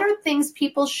 So what are things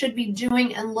people should be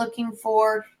doing and looking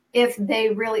for if they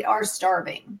really are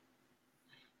starving?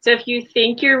 So if you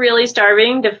think you're really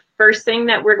starving, the first thing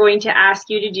that we're going to ask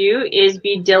you to do is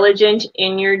be diligent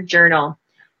in your journal.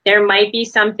 There might be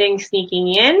something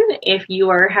sneaking in. If you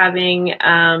are having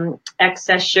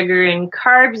excess sugar and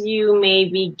carbs, you may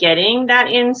be getting that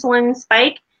insulin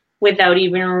spike without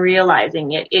even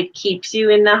realizing it. It keeps you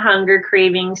in the hunger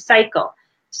craving cycle.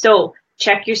 So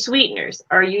check your sweeteners.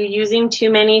 Are you using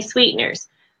too many sweeteners?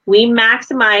 We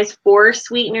maximize 4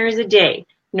 sweeteners a day.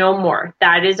 No more.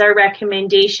 That is our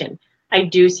recommendation. I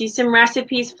do see some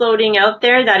recipes floating out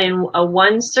there that in a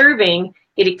 1 serving,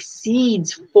 it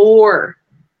exceeds 4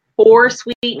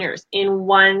 sweeteners in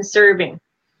 1 serving.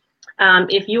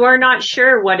 If you are not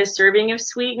sure what a serving of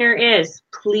sweetener is,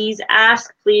 please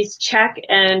ask, please check,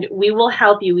 and we will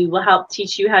help you. We will help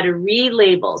teach you how to read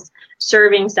labels,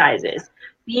 serving sizes.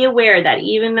 Be aware that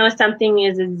even though something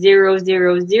is a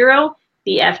 000,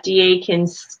 the FDA can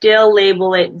still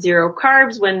label it 0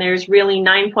 carbs when there's really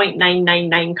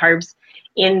 9.999 carbs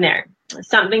in there.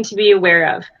 Something to be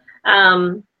aware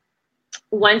of.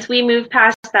 Once we move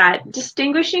past that,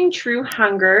 distinguishing true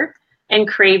hunger and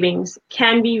cravings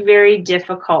can be very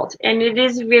difficult, and it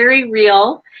is very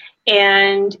real,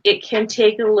 and it can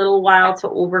take a little while to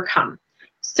overcome.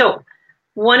 So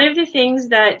One of the things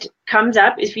that comes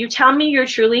up is if you tell me you're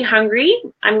truly hungry,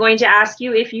 I'm going to ask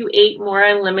you if you ate more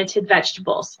unlimited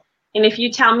vegetables. And if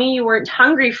you tell me you weren't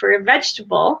hungry for a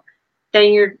vegetable,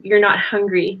 then you're not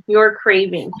hungry. You're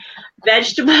craving.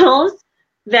 Vegetables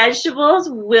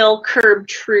will curb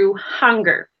true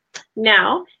hunger.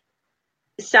 Now,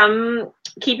 some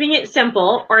keeping it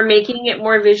simple or making it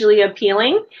more visually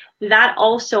appealing, that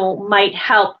also might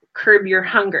help curb your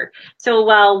hunger. So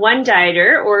while one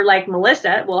dieter, or like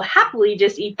Melissa, will happily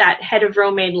just eat that head of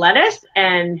romaine lettuce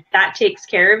and that takes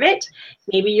care of it,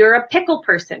 maybe you're a pickle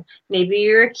person, maybe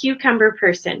you're a cucumber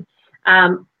person.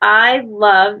 I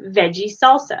love veggie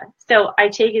salsa. So I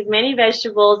take as many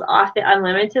vegetables off the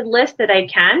unlimited list that I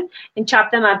can and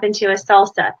chop them up into a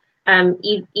salsa.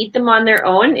 Eat them on their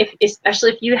own,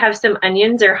 especially if you have some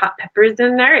onions or hot peppers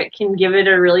in there, it can give it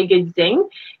a really good zing.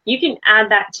 You can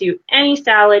add that to any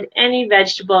salad, any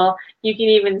vegetable. You can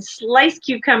even slice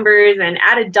cucumbers and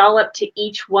add a dollop to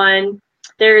each one.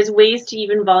 There's ways to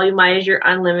even volumize your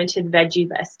unlimited veggie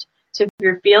list. So if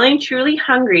you're feeling truly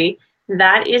hungry,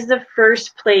 that is the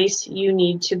first place you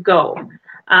need to go.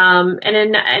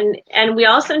 And we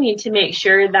also need to make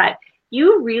sure that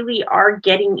you really are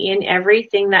getting in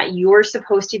everything that you're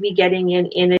supposed to be getting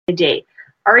in a day.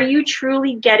 Are you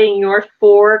truly getting your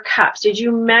 4 cups? Did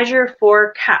you measure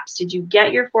 4 cups? Did you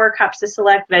get your 4 cups of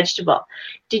select vegetable?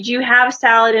 Did you have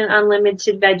salad and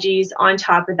unlimited veggies on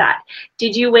top of that?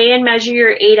 Did you weigh and measure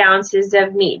your 8 ounces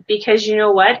of meat? Because you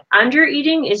know what?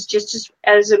 Under-eating is just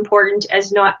as important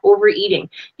as not overeating.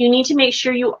 You need to make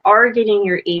sure you are getting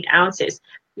your 8 ounces.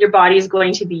 Your body is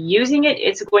going to be using it.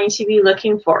 It's going to be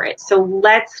looking for it. So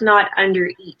let's not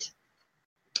undereat.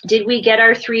 Did we get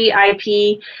our 3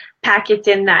 IP packets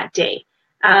in that day?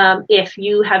 If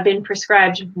you have been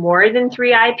prescribed more than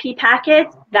 3 IP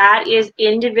packets, that is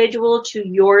individual to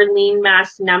your lean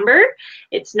mass number.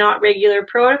 It's not regular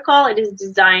protocol. It is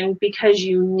designed because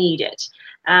you need it.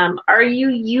 Are you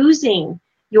using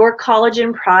your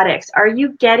collagen products? Are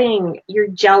you getting your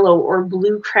Jello or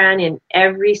Blue Cran in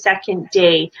every second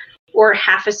day or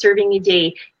half a serving a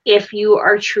day if you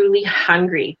are truly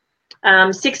hungry?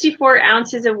 64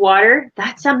 ounces of water,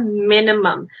 that's a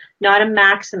minimum, not a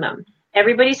maximum.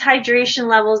 Everybody's hydration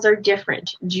levels are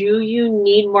different. Do you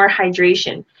need more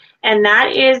hydration? And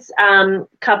that is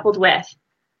coupled with,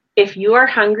 if you are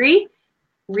hungry,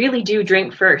 really do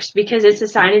drink first because it's a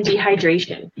sign of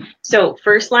dehydration. So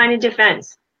first line of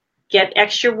defense, get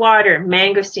extra water,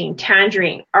 mangosteen,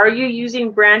 tangerine. Are you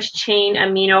using branched chain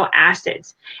amino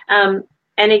acids? And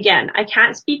again, I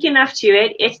can't speak enough to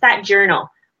it. It's that journal.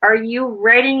 Are you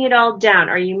writing it all down?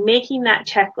 Are you making that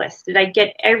checklist? Did I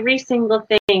get every single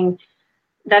thing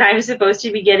that I'm supposed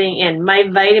to be getting in? My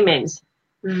vitamins,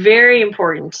 very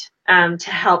important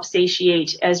to help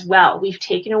satiate as well. We've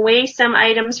taken away some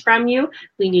items from you.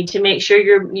 We need to make sure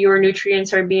your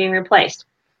nutrients are being replaced.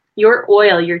 Your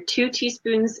oil, your 2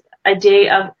 teaspoons a day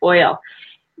of oil.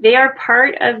 They are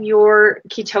part of your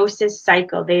ketosis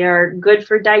cycle. They are good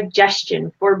for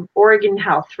digestion, for organ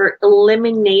health, for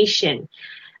elimination.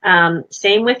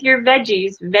 Same with your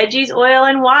veggies. Veggies, oil,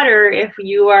 and water. If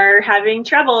you are having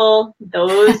trouble,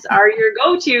 those are your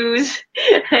go-tos,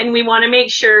 and we want to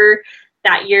make sure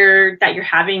that you're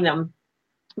having them.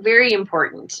 Very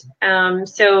important.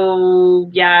 So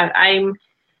yeah, I'm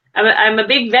a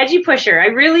big veggie pusher. I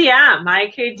really am.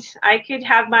 I could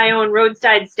have my own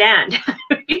roadside stand.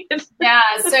 Yeah.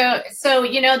 So,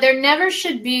 there never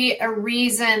should be a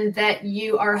reason that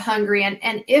you are hungry.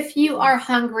 And if you are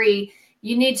hungry,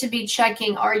 you need to be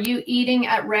checking, are you eating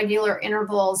at regular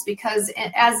intervals? Because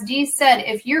as Dee said,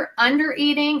 if you're under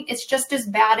eating, it's just as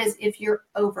bad as if you're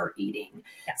overeating.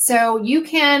 Yeah. So you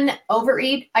can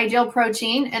overeat ideal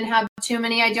protein and have too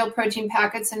many ideal protein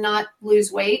packets and not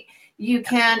lose weight. You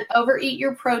can overeat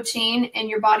your protein and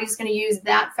your body's going to use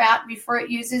that fat before it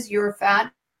uses your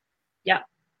fat. Yeah.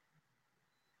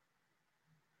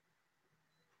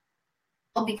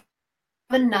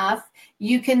 Enough.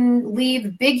 You can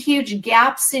leave big, huge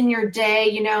gaps in your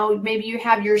day. Maybe you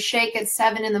have your shake at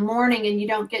 7 in the morning and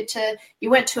you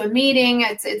went to a meeting.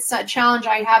 It's a challenge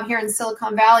I have here in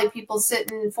Silicon Valley. People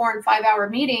sit in 4 and 5 hour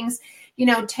meetings.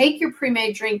 Take your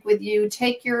pre-made drink with you,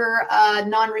 take your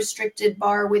non-restricted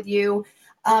bar with you.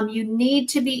 You need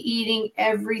to be eating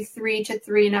every 3 to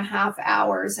 3.5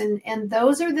 hours. And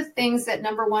those are the things that,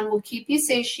 number 1, will keep you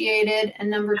satiated. And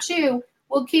number 2,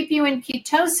 will keep you in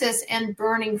ketosis and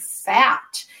burning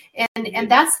fat.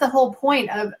 And that's the whole point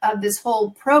of this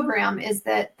whole program, is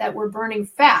that we're burning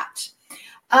fat.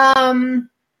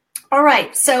 All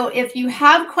right. So if you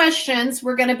have questions,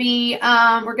 we're going to be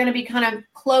kind of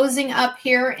closing up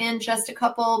here in just a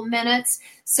couple minutes.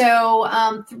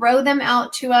 So throw them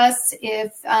out to us.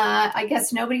 If I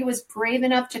guess nobody was brave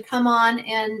enough to come on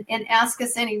and ask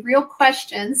us any real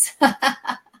questions.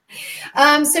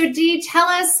 So Dee, tell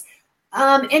us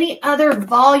any other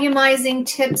volumizing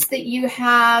tips that you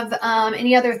have,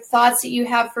 any other thoughts that you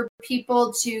have for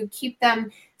people to keep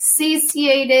them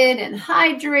satiated and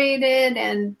hydrated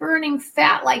and burning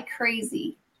fat like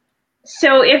crazy?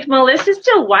 So if Melissa's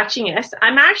still watching us,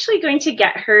 I'm actually going to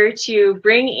get her to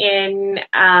bring in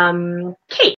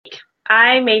cake.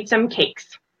 I made some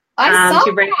cakes. I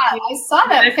saw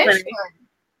that picture.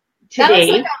 Today. That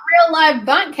looks like a real live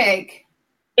bundt cake.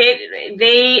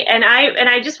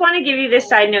 I just want to give you this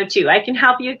side note too. I can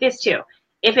help you with this too.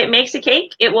 If it makes a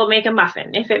cake, it will make a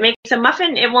muffin. If it makes a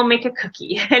muffin, it will make a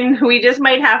cookie. And we just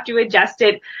might have to adjust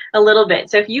it a little bit.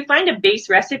 So if you find a base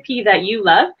recipe that you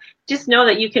love, just know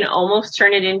that you can almost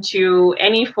turn it into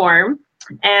any form.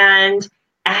 And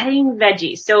adding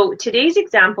veggies. So today's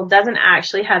example doesn't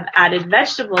actually have added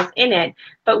vegetables in it,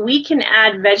 but we can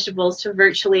add vegetables to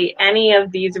virtually any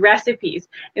of these recipes.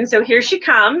 And so here she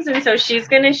comes. And so she's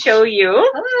going to show you.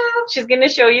 Hello. She's going to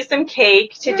show you some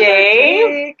cake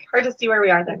today. Hard to see where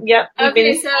we are then. Yep.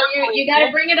 Okay, so you got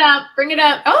to bring it up. Bring it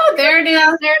up. Oh, there it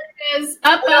is. There it is.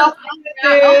 Up. Oh my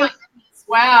goodness.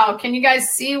 Wow. Can you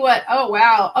guys see what? Oh,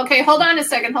 wow. Okay, hold on a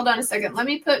second. Let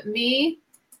me put me.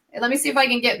 Let me see if I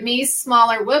can get me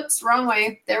smaller. Whoops, wrong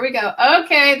way. There we go.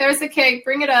 Okay, there's the cake.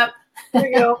 Bring it up. There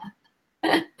you go.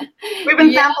 We've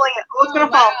been sampling it. Oh, it's going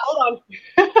to fall. Hold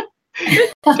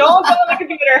on. Don't go on the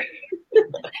computer.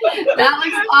 That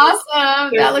looks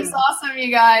awesome. That looks awesome,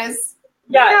 you guys.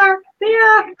 Yeah.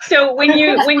 So when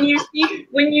you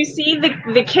see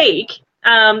the cake,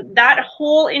 that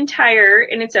whole entire,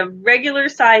 and it's a regular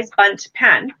size bundt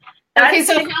pan. Okay,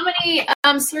 so how many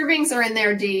servings are in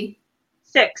there, Dee?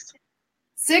 6.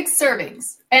 6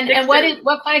 servings. And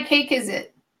what kind of cake is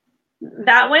it?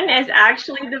 That one is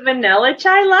actually the vanilla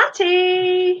chai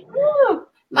latte. Ooh,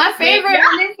 my favorite. Yeah.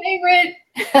 My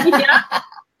favorite. Yeah.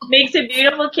 Makes a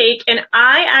beautiful cake. And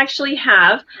I actually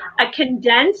have a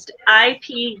condensed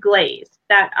IP glaze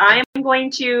that I am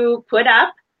going to put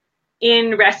up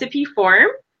in recipe form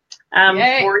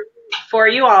for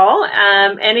you all.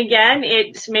 And again,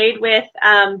 it's made with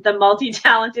the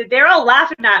multi-talented. They're all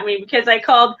laughing at me because I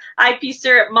called IP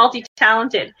syrup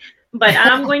multi-talented. But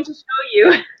I'm going to show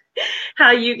you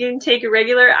how you can take a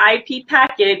regular IP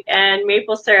packet and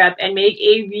maple syrup and make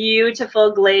a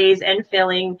beautiful glaze and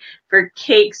filling for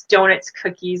cakes, donuts,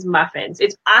 cookies, muffins.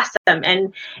 It's awesome.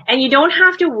 And you don't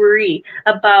have to worry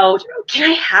about,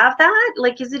 can I have that?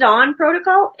 Like, is it on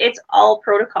protocol? It's all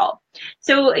protocol.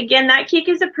 So again, that cake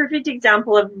is a perfect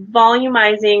example of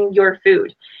volumizing your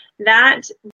food. That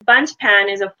bundt pan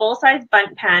is a full-size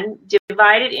bundt pan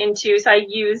divided into, so I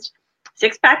used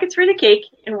 6 packets for the cake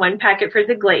and 1 packet for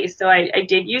the glaze. So I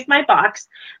did use my box,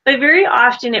 but very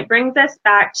often it brings us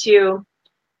back to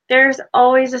there's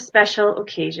always a special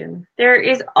occasion. There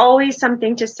is always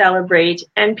something to celebrate,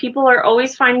 and people are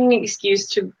always finding an excuse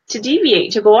to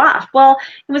deviate, to go off. Well,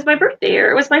 it was my birthday,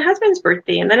 or it was my husband's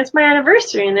birthday, and then it's my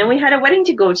anniversary, and then we had a wedding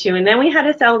to go to, and then we had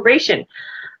a celebration.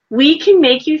 We can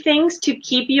make you things to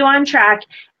keep you on track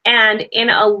and in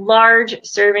a large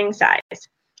serving size.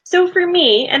 So for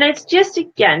me, and it's just,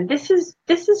 again, this is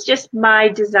just my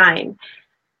design.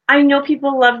 I know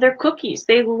people love their cookies.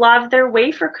 They love their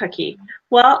wafer cookie.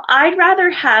 Well, I'd rather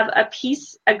have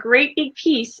a great big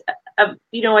piece of,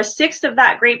 a sixth of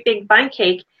that great big bundt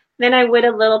cake than I would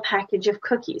a little package of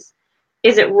cookies.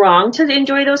 Is it wrong to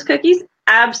enjoy those cookies?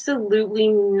 Absolutely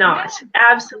not.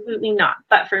 Absolutely not.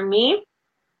 But for me,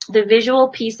 the visual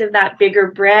piece of that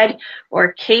bigger bread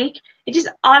or cake, it just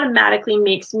automatically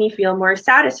makes me feel more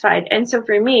satisfied. And so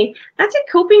for me, that's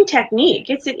a coping technique.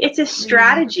 It's a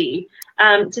strategy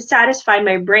to satisfy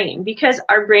my brain, because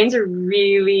our brains are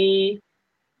really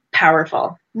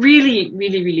powerful, really,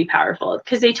 really, really powerful,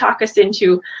 because they talk us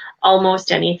into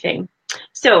almost anything.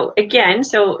 So again,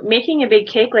 making a big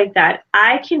cake like that,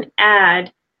 I can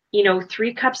add,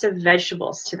 3 cups of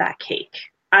vegetables to that cake.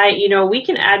 We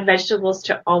can add vegetables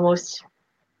to almost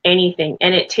anything,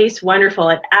 and it tastes wonderful.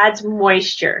 It adds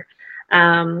moisture.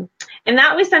 And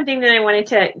that was something that I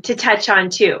wanted to touch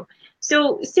on too.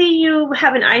 So say you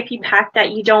have an IP pack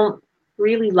that you don't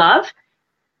really love.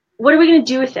 What are we going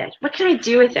to do with it? What can I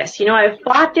do with this? I've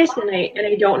bought this and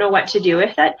I don't know what to do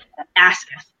with it. Ask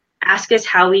us. Ask us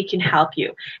how we can help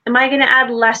you. Am I going to add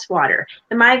less water?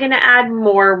 Am I going to add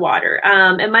more water?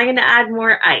 Am I going to add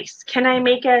more ice? Can it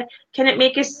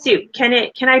make a soup? Can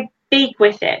I bake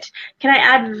with it? Can I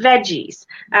add veggies?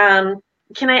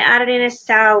 Can I add it in a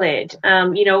salad?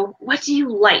 You know, what do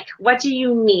you like? What do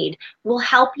you need? We'll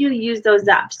help you use those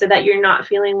up so that you're not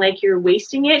feeling like you're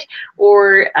wasting it.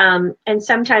 Or, and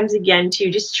sometimes again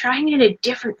too, just trying it in a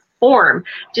different form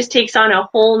just takes on a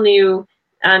whole new,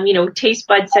 you know, taste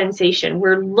bud sensation.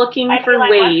 We're looking for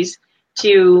ways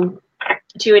to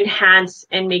enhance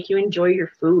and make you enjoy your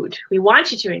food. We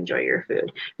want you to enjoy your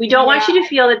food. We don't want you to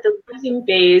feel that the losing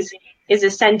phase is a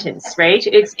sentence, right?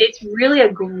 It's really a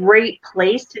great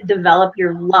place to develop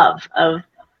your love of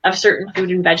certain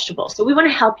food and vegetables. So we want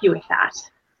to help you with that.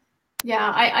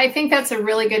 Yeah, I think that's a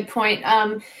really good point.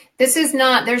 This is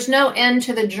not, there's no end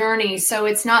to the journey. So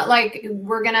it's not like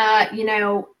we're going to, you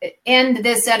know, end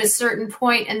this at a certain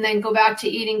point and then go back to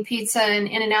eating pizza and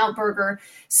In-N-Out burger.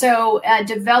 So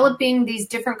developing these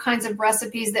different kinds of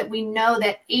recipes that we know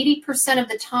that 80% of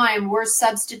the time we're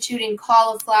substituting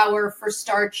cauliflower for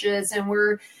starches, and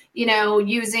we're, you know,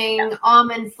 using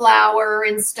almond flour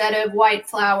instead of white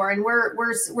flour. And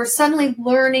we're suddenly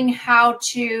learning how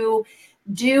to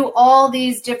do all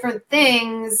these different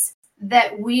things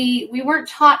that we weren't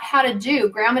taught how to do.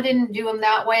 Grandma didn't do them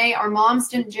that way. Our moms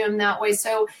didn't do them that way.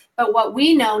 So, but what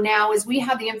we know now is we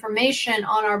have the information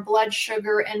on our blood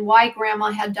sugar and why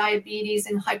grandma had diabetes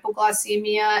and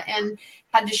hypoglycemia and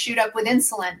had to shoot up with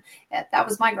insulin. That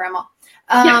was my grandma.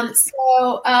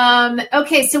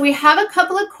 Okay, so we have a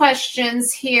couple of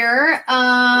questions here.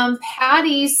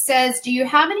 Patty says, do you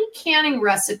have any canning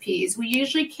recipes? We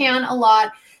usually can a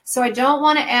lot, so I don't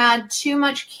want to add too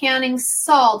much canning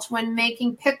salt when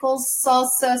making pickles,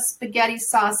 salsa, spaghetti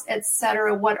sauce,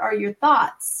 etc. What are your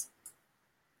thoughts?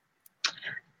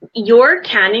 Your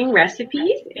canning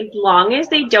recipes, as long as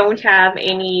they don't have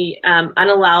any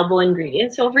unallowable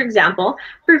ingredients. So for example,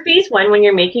 for phase one, when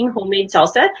you're making homemade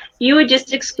salsa, you would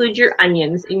just exclude your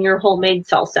onions in your homemade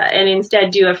salsa and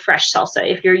instead do a fresh salsa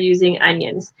if you're using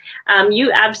onions.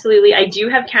 You absolutely, I do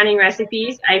have canning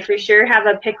recipes. I for sure have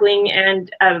a pickling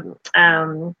and,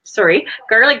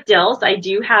 garlic dills. I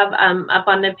do have up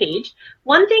on the page.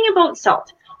 One thing about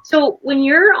salt. So when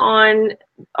you're on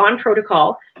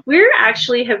protocol, we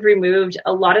actually have removed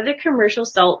a lot of the commercial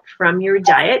salt from your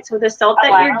diet. So the salt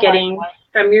that you're getting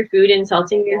from your food and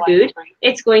salting your food,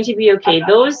 it's going to be okay.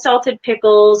 Those salted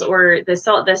pickles or the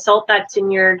salt that's in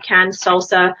your canned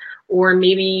salsa, or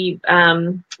maybe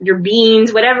your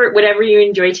beans, whatever you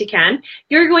enjoy to can,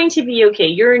 you're going to be okay.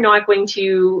 You're not going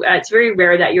to, it's very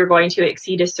rare that you're going to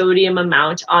exceed a sodium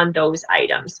amount on those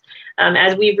items,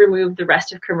 as we've removed the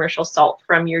rest of commercial salt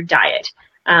from your diet.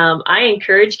 I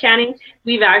encourage canning.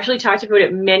 We've actually talked about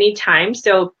it many times.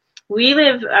 So we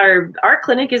live, our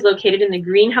clinic is located in the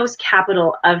greenhouse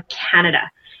capital of Canada.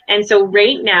 And so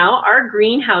right now, our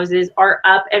greenhouses are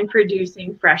up and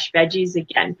producing fresh veggies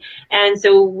again. And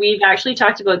so we've actually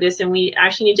talked about this, and we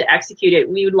actually need to execute it.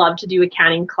 We would love to do a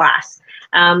canning class.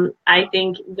 I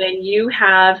think when you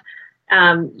have,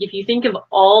 if you think of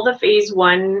all the phase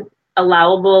one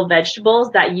allowable vegetables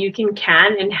that you can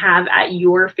can and have at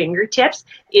your fingertips,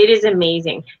 it is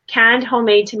amazing. Canned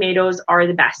homemade tomatoes are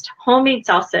the best. Homemade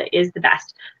salsa is the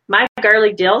best. My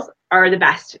garlic dills are the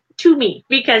best to me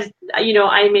because, you know,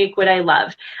 I make what I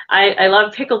love. I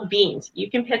love pickled beans. You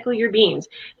can pickle your beans.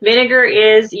 Vinegar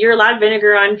is, you're allowed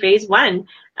vinegar on phase one.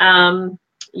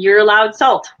 You're allowed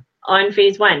salt on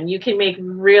phase one. You can make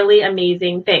really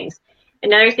amazing things.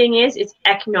 Another thing is, it's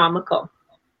economical.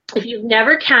 If you've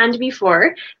never canned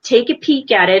before, take a peek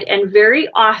at it, and very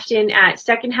often at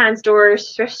secondhand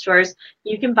stores, thrift stores,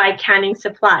 you can buy canning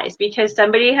supplies because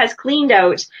somebody has cleaned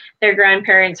out their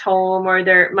grandparents' home or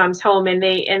their mom's home, and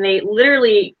they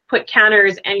literally put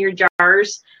canners and your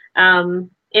jars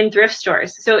in thrift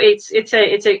stores. So it's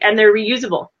and they're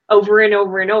reusable over and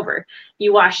over and over.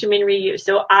 You wash them and reuse.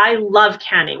 So I love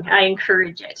canning. I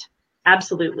encourage it.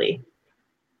 Absolutely.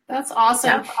 That's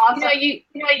awesome.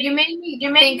 You made me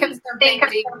think of something.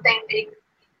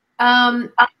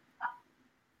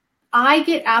 I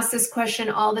get asked this question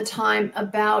all the time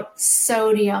about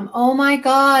sodium. Oh my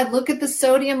God, look at the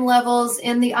sodium levels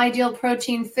in the ideal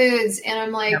protein foods. And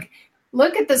I'm like,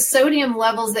 look at the sodium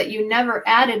levels that you never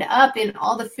added up in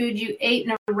all the food you ate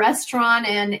in a restaurant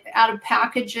and out of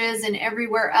packages and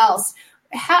everywhere else.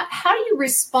 How do you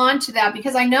respond to that?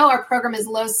 Because I know our program is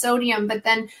low sodium, but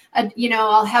then,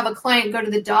 I'll have a client go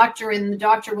to the doctor and the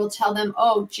doctor will tell them,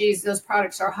 oh, geez, those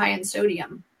products are high in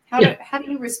sodium. How do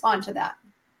you respond to that?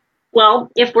 Well,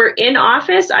 if we're in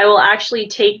office, I will actually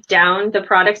take down the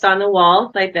products on the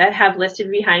wall like that have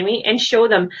listed behind me and show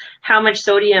them how much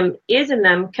sodium is in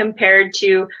them compared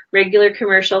to regular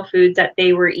commercial foods that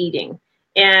they were eating.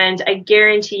 And I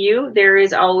guarantee you there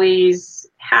is always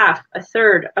half, a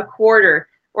third, a quarter,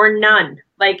 or none,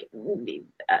 like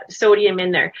sodium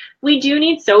in there. We do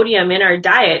need sodium in our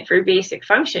diet for basic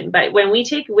function, but when we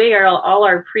take away all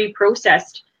our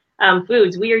pre-processed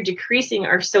foods, we are decreasing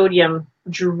our sodium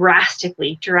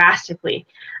drastically.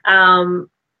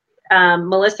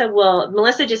 Melissa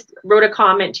just wrote a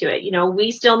comment to it. You know,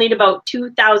 we still need about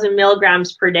 2,000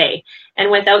 milligrams per day. And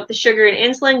without the sugar and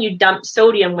insulin, you dump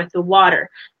sodium with the water.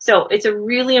 So it's a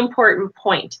really important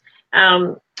point.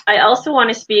 I also want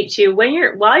to speak to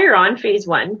while you're on phase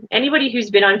 1, anybody who's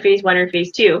been on phase 1 or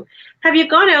phase 2, have you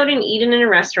gone out and eaten in a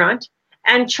restaurant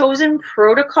and chosen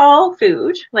protocol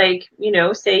food, like, you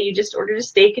know, say you just ordered a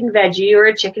steak and veggie or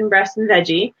a chicken breast and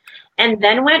veggie, and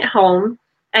then went home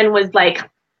and was like,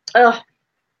 oh,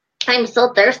 I'm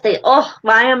so thirsty. Oh,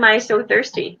 why am I so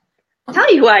thirsty? I'll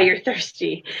tell you why you're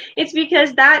thirsty. It's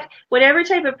because that whatever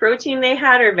type of protein they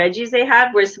had or veggies they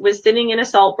had was sitting in a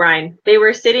salt brine. They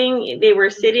were sitting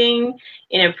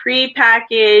in a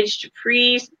pre-packaged,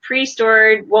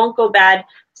 pre-stored, won't go bad,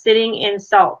 sitting in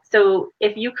salt. So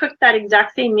if you cook that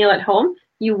exact same meal at home,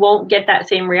 you won't get that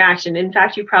same reaction. In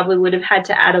fact, you probably would have had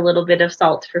to add a little bit of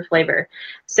salt for flavor.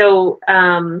 So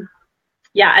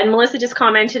yeah, and Melissa just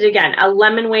commented again, a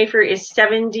lemon wafer is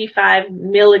 75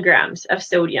 milligrams of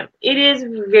sodium. It is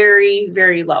very,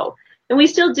 very low. And we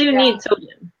still do need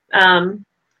sodium,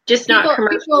 just not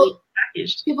commercially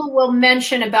packaged. People will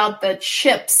mention about the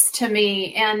chips to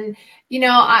me. And, you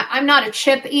know, I'm not a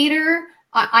chip eater.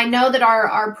 I know that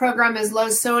our program is low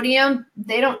sodium.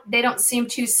 They don't seem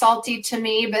too salty to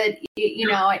me, but you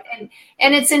know,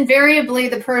 and it's invariably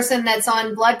the person that's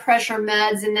on blood pressure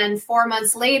meds, and then 4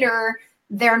 months later,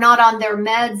 they're not on their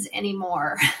meds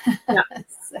anymore. Yeah.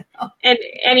 So. And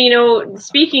you know,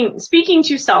 speaking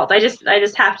to salt, I just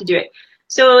have to do it.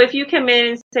 So if you come in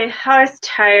and say, I was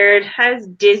tired, I was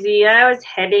dizzy, I was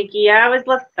headachy, I was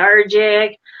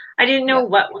lethargic, I didn't know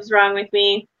what was wrong with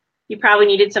me, you probably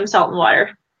needed some salt and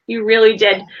water. You really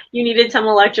did. You needed some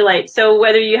electrolytes. So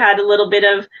whether you had a little bit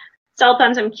of salt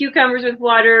on some cucumbers with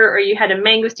water, or you had a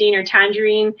mangosteen or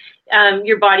tangerine,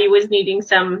 your body was needing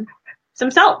some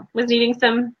salt, was needing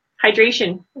some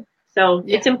hydration. So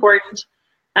it's important.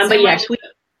 But yes,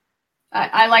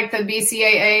 I like the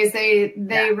BCAAs.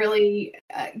 They really,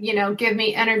 you know, give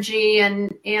me energy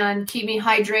and keep me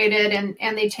hydrated,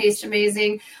 and they taste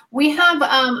amazing. We have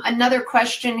another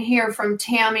question here from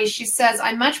Tammy. She says,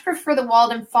 I much prefer the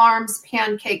Walden Farms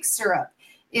pancake syrup.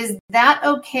 Is that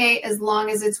okay as long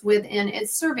as it's within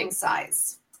its serving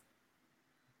size?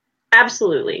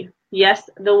 Absolutely. Yes,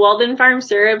 the Walden Farm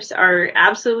syrups are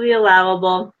absolutely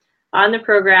allowable on the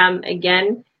program.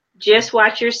 Again, just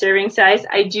watch your serving size.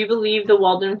 I do believe the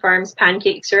Walden Farms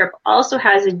pancake syrup also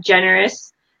has a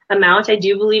generous amount. I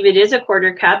do believe it is a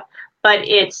 1/4 cup, but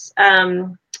it's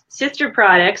sister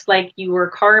products like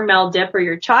your caramel dip or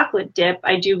your chocolate dip,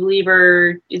 I do believe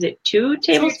is it 2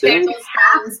 tablespoons? 2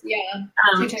 tablespoons, yeah.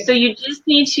 So you just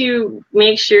need to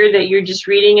make sure that you're just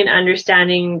reading and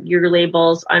understanding your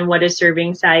labels on what a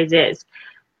serving size is.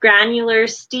 Granular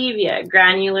stevia,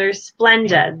 granular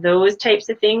Splenda, those types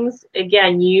of things.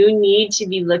 Again, you need to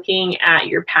be looking at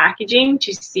your packaging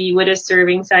to see what a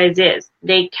serving size is.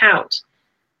 They count.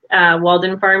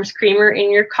 Walden Farms creamer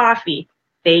in your coffee,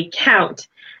 they count.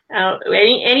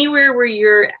 Anywhere where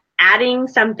you're adding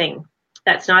something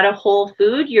that's not a whole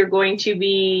food, you're going to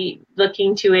be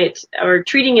looking to it or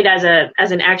treating it as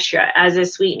an extra, as a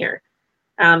sweetener.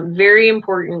 Very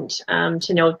important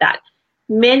to note that.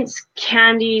 Mints,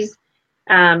 candies,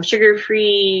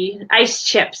 sugar-free ice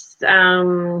chips,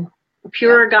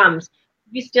 pure gums.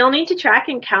 You still need to track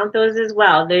and count those as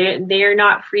well. They are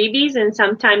not freebies, and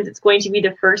sometimes it's going to be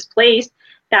the first place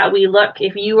that we look.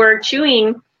 If you are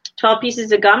chewing 12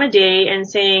 pieces of gum a day and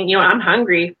saying, you know, I'm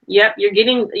hungry. Yep, you're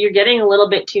getting a little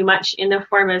bit too much in the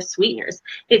form of sweeteners.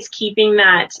 It's keeping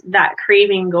that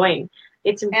craving going.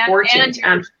 It's important.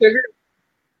 Sugar.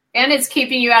 And it's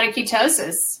keeping you out of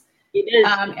ketosis. It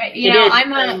is. You know,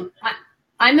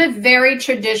 I'm a very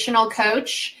traditional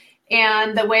coach,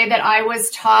 and the way that I was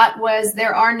taught was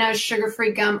there are no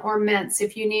sugar-free gum or mints.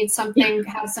 If you need something,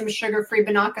 have some sugar-free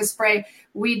Banaka spray.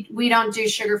 We don't do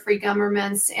sugar-free gum or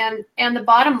mints. And the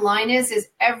bottom line is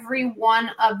every one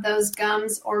of those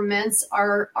gums or mints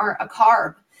are a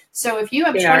carb. So if you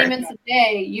have 20 mints a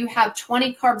day, you have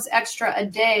 20 carbs extra a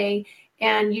day,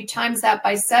 and you times that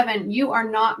by 7, you are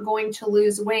not going to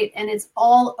lose weight. And it's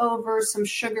all over some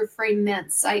sugar-free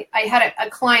mints. I had a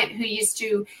client who used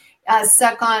to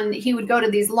suck on, he would go to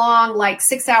these long, like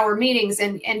 6-hour meetings,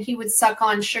 and he would suck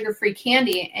on sugar-free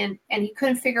candy, and he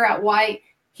couldn't figure out why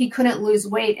he couldn't lose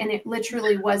weight. And it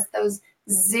literally was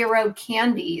zero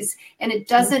candies, and it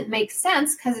doesn't make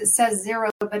sense because it says zero,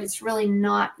 but it's really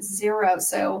not zero.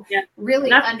 So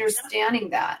really understanding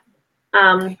that.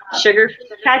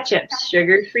 Sugar-free ketchups,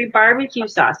 sugar-free barbecue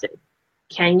sauces.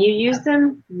 Can you use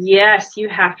them? Yes, you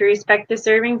have to respect the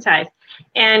serving size.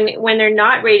 And when they're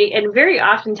not rated, and very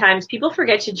oftentimes people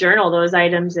forget to journal those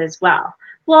items as well.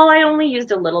 Well, I only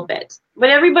used a little bit, but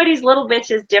everybody's little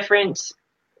bit is different.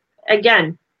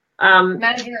 Again,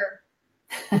 measure.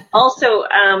 Also,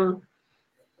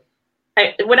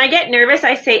 when I get nervous,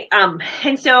 I say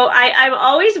and so I'm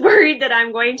always worried that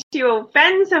I'm going to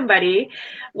offend somebody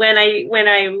when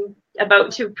I'm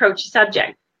about to approach a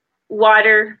subject.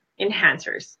 Water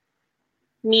enhancers,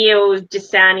 Neos,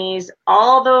 Dasanis,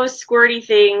 all those squirty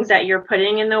things that you're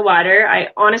putting in the water, I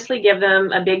honestly give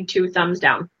them a big 2 thumbs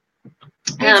down.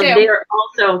 They are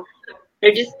also,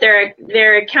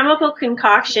 they're a chemical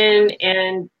concoction,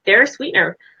 and they're a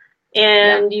sweetener.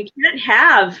 And you can't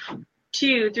have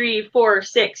 2, 3, 4,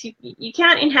 6. You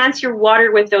can't enhance your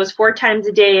water with those 4 times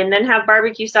a day and then have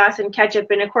barbecue sauce and ketchup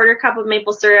and a 1/4 cup of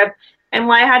maple syrup. And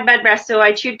I had bad breath, so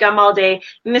I chewed gum all day.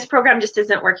 And this program just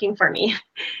isn't working for me.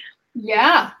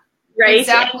 Yeah, right.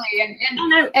 Exactly.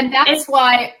 And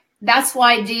that's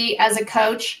why Dee, as a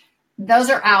coach, those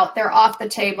are out. They're off the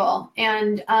table.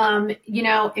 And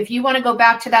if you want to go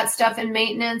back to that stuff in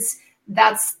maintenance,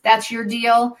 that's your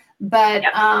deal. But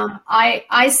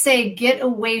I say get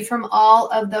away from all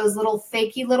of those little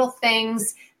fakey little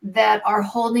things that are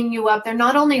holding you up. They're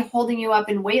not only holding you up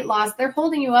in weight loss, they're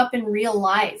holding you up in real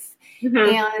life.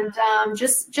 And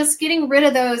just getting rid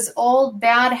of those old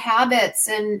bad habits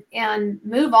and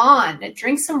move on.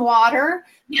 Drink some water,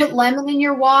 put lemon in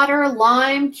your water,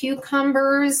 lime,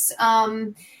 cucumbers,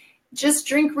 just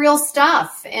drink real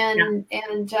stuff. And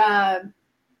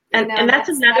that's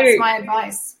my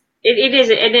advice. It is,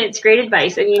 and it's great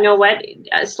advice. And you know what?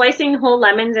 Slicing whole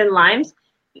lemons and limes,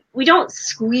 we don't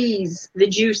squeeze the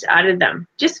juice out of them.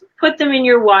 Just put them in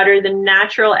your water. The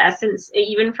natural essence,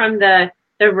 even from the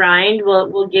rind,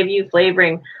 will give you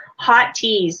flavoring. Hot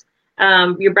teas,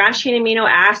 your branched chain amino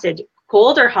acid,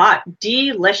 cold or hot,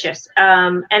 delicious.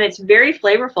 And it's very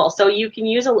flavorful. So you can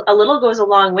use a little goes a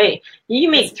long way. You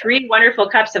can make 3 wonderful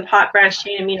cups of hot branched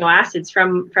chain amino acids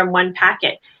from 1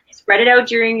 packet. Spread it out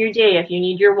during your day. If you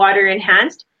need your water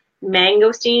enhanced,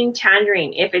 mangosteen,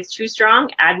 tangerine. If it's too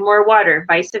strong, add more water,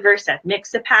 vice versa.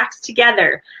 Mix the packs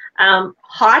together.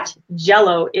 Hot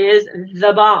Jello is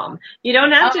the bomb. You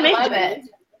don't have to make it.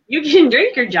 You can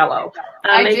drink your Jello.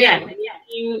 Again,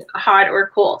 hot or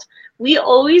cold. We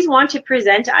always want to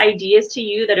present ideas to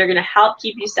you that are going to help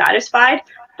keep you satisfied,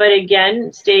 but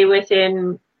again, stay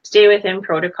within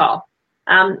protocol.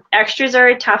 Extras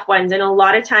are tough ones, and a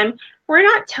lot of time we're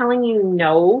not telling you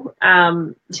no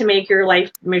to make your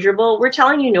life miserable. We're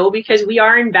telling you no because we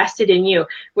are invested in you.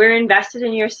 We're invested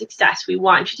in your success. We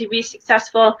want you to be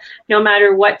successful no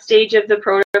matter what stage of the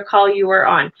protocol you are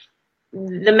on.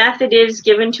 The method is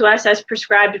given to us as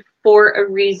prescribed for a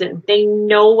reason. They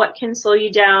know what can slow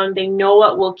you down. They know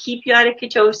what will keep you out of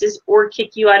ketosis or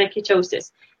kick you out of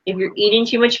ketosis. If you're eating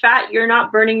too much fat, you're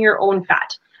not burning your own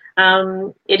fat.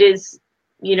 It is,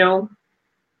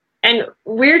 and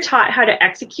we're taught how to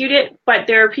execute it, but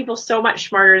there are people so much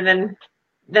smarter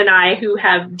than I who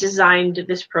have designed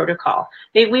this protocol.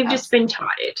 We've just been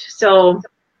taught it. So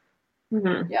we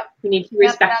need to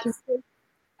respect it.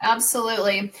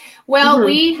 Absolutely. Well,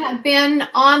 we have been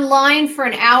online for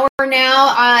an hour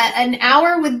now. An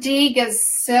hour with Dee goes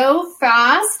so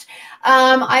fast.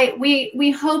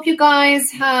 We hope you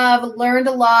guys have learned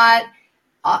a lot.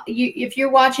 If you're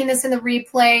watching this in the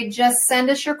replay, just send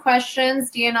us your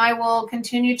questions. Dee and I will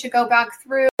continue to go back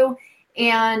through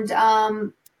and,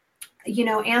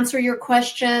 answer your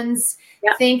questions.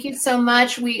 Yep. Thank you so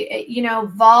much.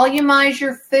 Volumize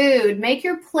your food. Make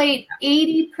your plate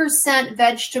 80%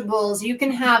 vegetables. You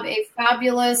can have a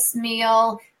fabulous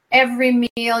meal every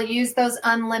meal. Use those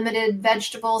unlimited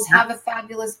vegetables. Have a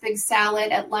fabulous big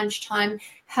salad at lunchtime.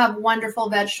 Have wonderful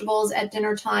vegetables at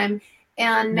dinner time.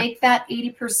 And make that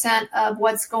 80% of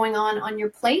what's going on your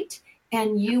plate,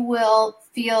 and you will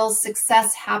feel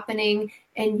success happening,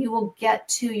 and you will get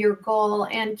to your goal.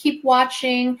 And keep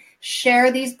watching,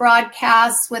 share these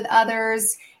broadcasts with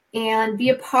others, and be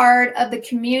a part of the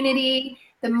community.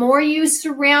 The more you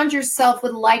surround yourself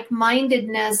with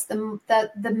like-mindedness,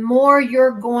 the more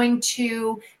you're going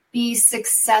to be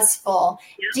successful.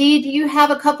 Yeah. Dee, do you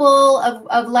have a couple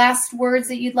of last words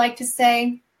that you'd like to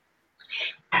say?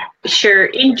 Sure.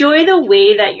 Enjoy the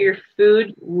way that your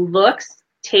food looks,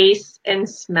 tastes, and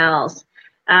smells.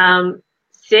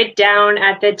 Sit down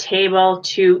at the table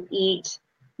to eat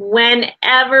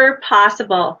whenever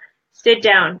possible. Sit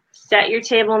down, set your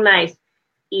table nice,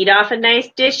 eat off of nice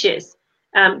dishes.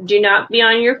 Do not be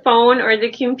on your phone or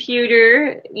the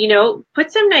computer. You know,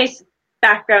 put some nice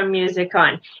background music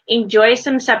on. Enjoy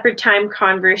some separate time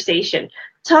conversation.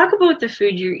 Talk about the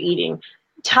food you're eating.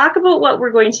 Talk about what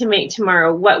we're going to make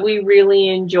tomorrow, what we really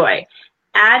enjoy.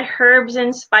 Add herbs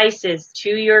and spices to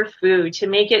your food to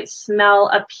make it smell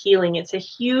appealing. It's a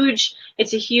huge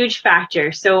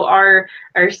factor. So our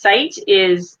site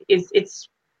is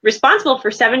responsible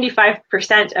for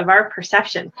 75% of our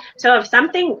perception. So if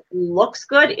something looks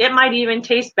good, it might even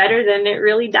taste better than it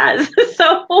really does.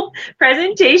 So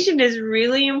presentation is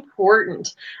really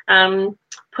important.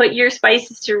 Put your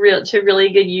spices to really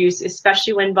good use,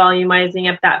 especially when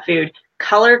volumizing up that food.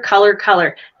 Color, color,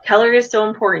 color. Color is so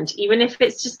important. Even if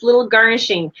it's just little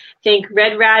garnishing, think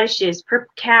red radishes,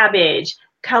 purple cabbage,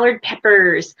 colored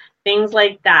peppers, things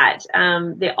like that.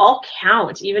 They all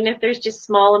count, even if there's just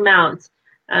small amounts,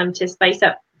 to spice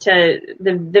up to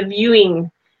the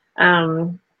viewing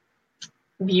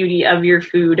beauty of your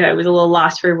food. I was a little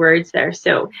lost for words there.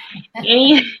 So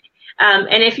and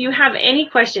if you have any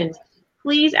questions,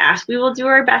 please ask. We will do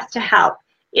our best to help.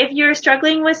 If you're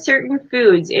struggling with certain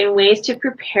foods and ways to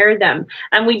prepare them,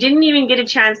 and we didn't even get a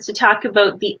chance to talk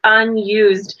about the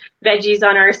unused veggies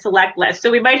on our select list.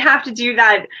 So we might have to do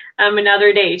that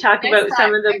another day, talk about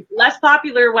some of the less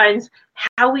popular ones,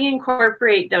 how we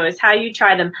incorporate those, how you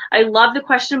try them. I love the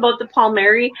question about the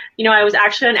palmari. You know, I was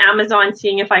actually on Amazon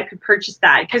seeing if I could purchase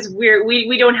that because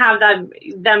we don't have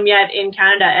them yet in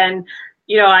Canada. And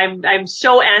you know, I'm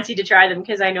so antsy to try them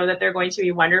because I know that they're going to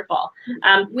be wonderful.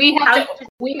 We have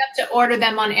to order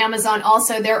them on Amazon.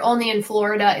 Also, they're only in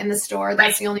Florida in the store.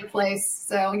 That's the only place.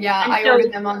 So yeah, I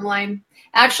ordered them online.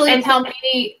 Actually,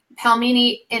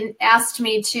 Palmini asked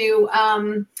me to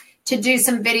do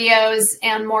some videos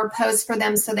and more posts for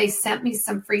them, so they sent me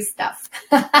some free stuff.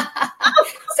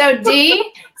 So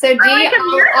Dee,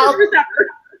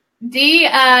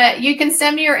 you can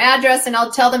send me your address and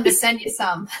I'll tell them to send you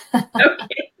some.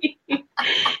 Okay.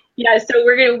 Yeah, so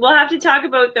we'll have to talk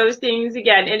about those things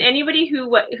again. And anybody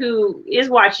who is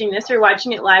watching this or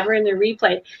watching it live or in the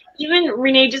replay, even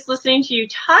Renee, just listening to you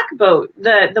talk about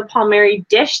the palmari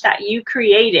dish that you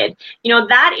created, you know,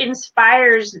 that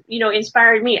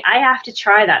inspired me. I have to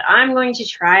try that. I'm going to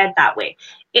try it that way.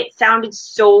 It sounded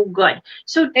so good.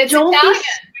 So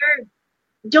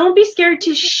don't be scared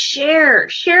to share.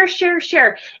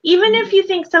 Even if you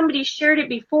think somebody shared it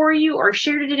before you or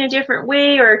shared it in a different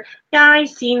way, or, yeah, I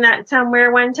seen that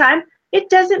somewhere one time.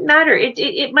 It doesn't matter.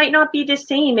 It might not be the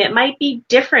same. It might be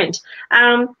different.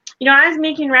 You know, I was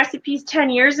making recipes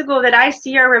 10 years ago that I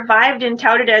see are revived and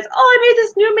touted as, oh, I made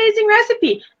this new amazing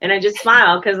recipe. And I just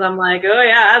smile because I'm like, oh,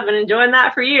 yeah, I've been enjoying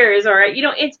that for years. Or, you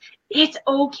know, it's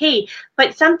okay.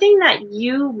 But something that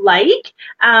you like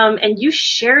and you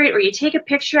share it or you take a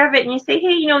picture of it and you say,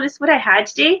 hey, you know, this is what I had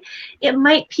today. It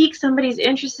might pique somebody's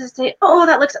interest to say, oh,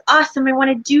 that looks awesome. I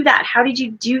want to do that. How did you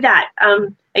do that?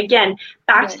 Again,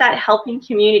 back to that helping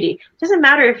community. Doesn't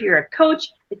matter if you're a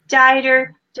coach, a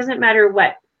dieter, doesn't matter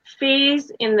what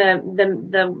phase in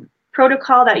the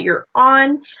protocol that you're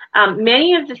on.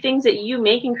 Many of the things that you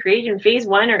make and create in phase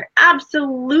 1 are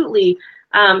absolutely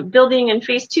building in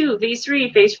phase 2, phase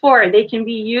 3, phase 4. They can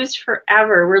be used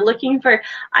forever. We're looking for,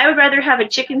 I would rather have a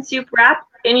chicken soup wrap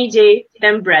any day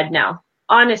than bread now.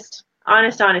 Honest.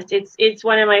 It's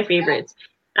one of my favorites.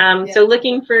 So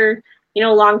looking for, you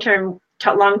know, long-term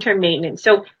maintenance.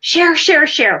 So share.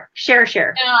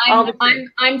 No,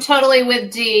 I'm totally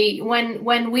with Dee.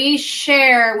 When we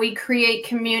share, we create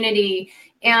community,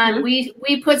 and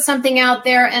we put something out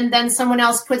there, and then someone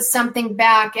else puts something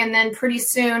back, and then pretty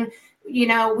soon, you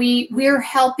know, we're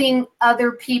helping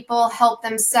other people help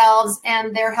themselves,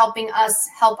 and they're helping us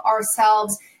help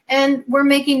ourselves, and we're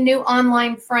making new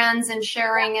online friends and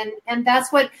sharing, and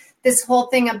that's what this whole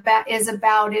thing is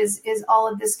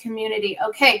all of this community.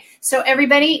 Okay, so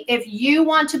everybody, if you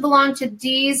want to belong to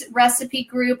Dee's recipe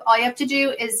group, all you have to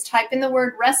do is type in the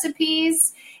word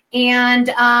recipes,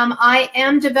 and I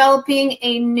am developing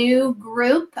a new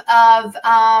group of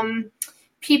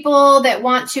people that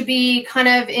want to be kind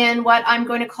of in what I'm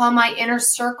going to call my inner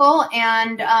circle,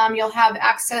 and you'll have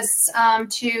access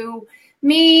to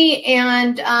me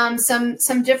and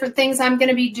some different things I'm going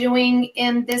to be doing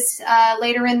in this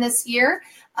later in this year.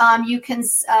 You can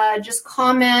just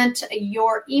comment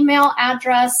your email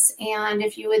address, and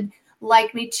if you would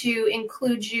like me to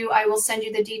include you, I will send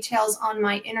you the details on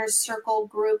my inner circle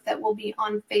group that will be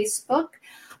on Facebook.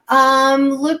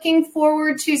 Looking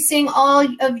forward to seeing all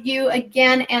of you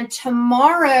again, and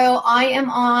tomorrow I am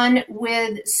on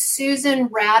with Susan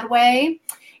Radway.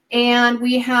 and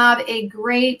we have a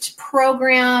great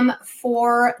program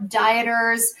for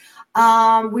dieters.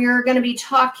 We're going to be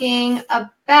talking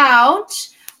about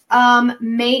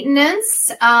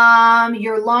maintenance,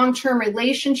 your long-term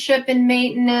relationship in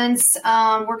maintenance.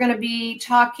 We're going to be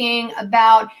talking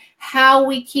about how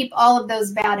we keep all of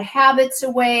those bad habits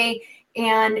away.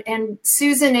 And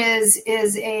Susan is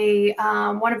a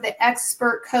one of the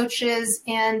expert coaches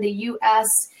in the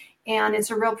U.S., and it's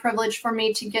a real privilege for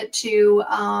me to get to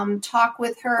talk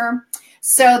with her.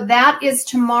 So that is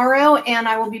tomorrow, and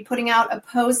I will be putting out a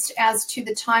post as to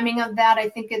the timing of that. I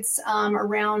think it's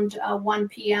around 1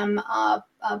 p.m. I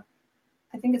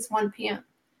think it's 1 p.m.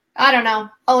 I don't know.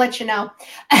 I'll let you know.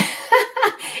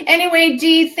 Anyway,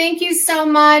 Dee, thank you so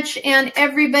much. And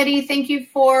everybody, thank you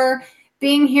for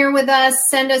being here with us.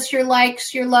 Send us your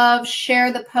likes, your love,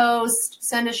 share the post,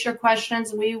 send us your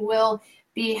questions. We will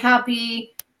be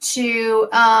happy to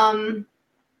I'm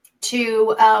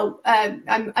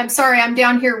sorry, I'm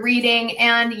down here reading.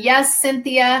 And yes,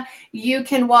 Cynthia, you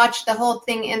can watch the whole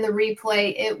thing in the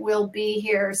replay. It will be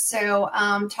here. So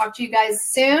talk to you guys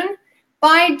soon.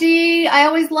 Bye, Dee. I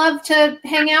always love to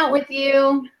hang out with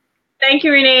you. Thank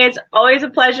you, Renee. It's always a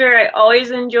pleasure. I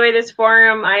always enjoy this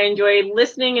forum. I enjoy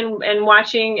listening and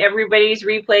watching everybody's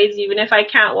replays, even if I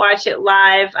can't watch it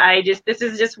live. This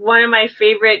is just one of my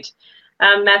favorite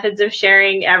methods of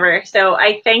sharing ever. So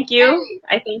I thank you.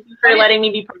 I thank you for letting me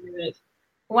be part of it.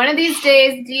 One of these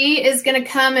days, Dee is going to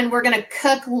come and we're going to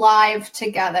cook live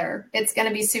together. It's going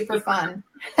to be super fun.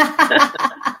 All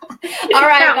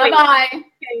right. Bye-bye.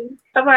 Okay. Bye-bye.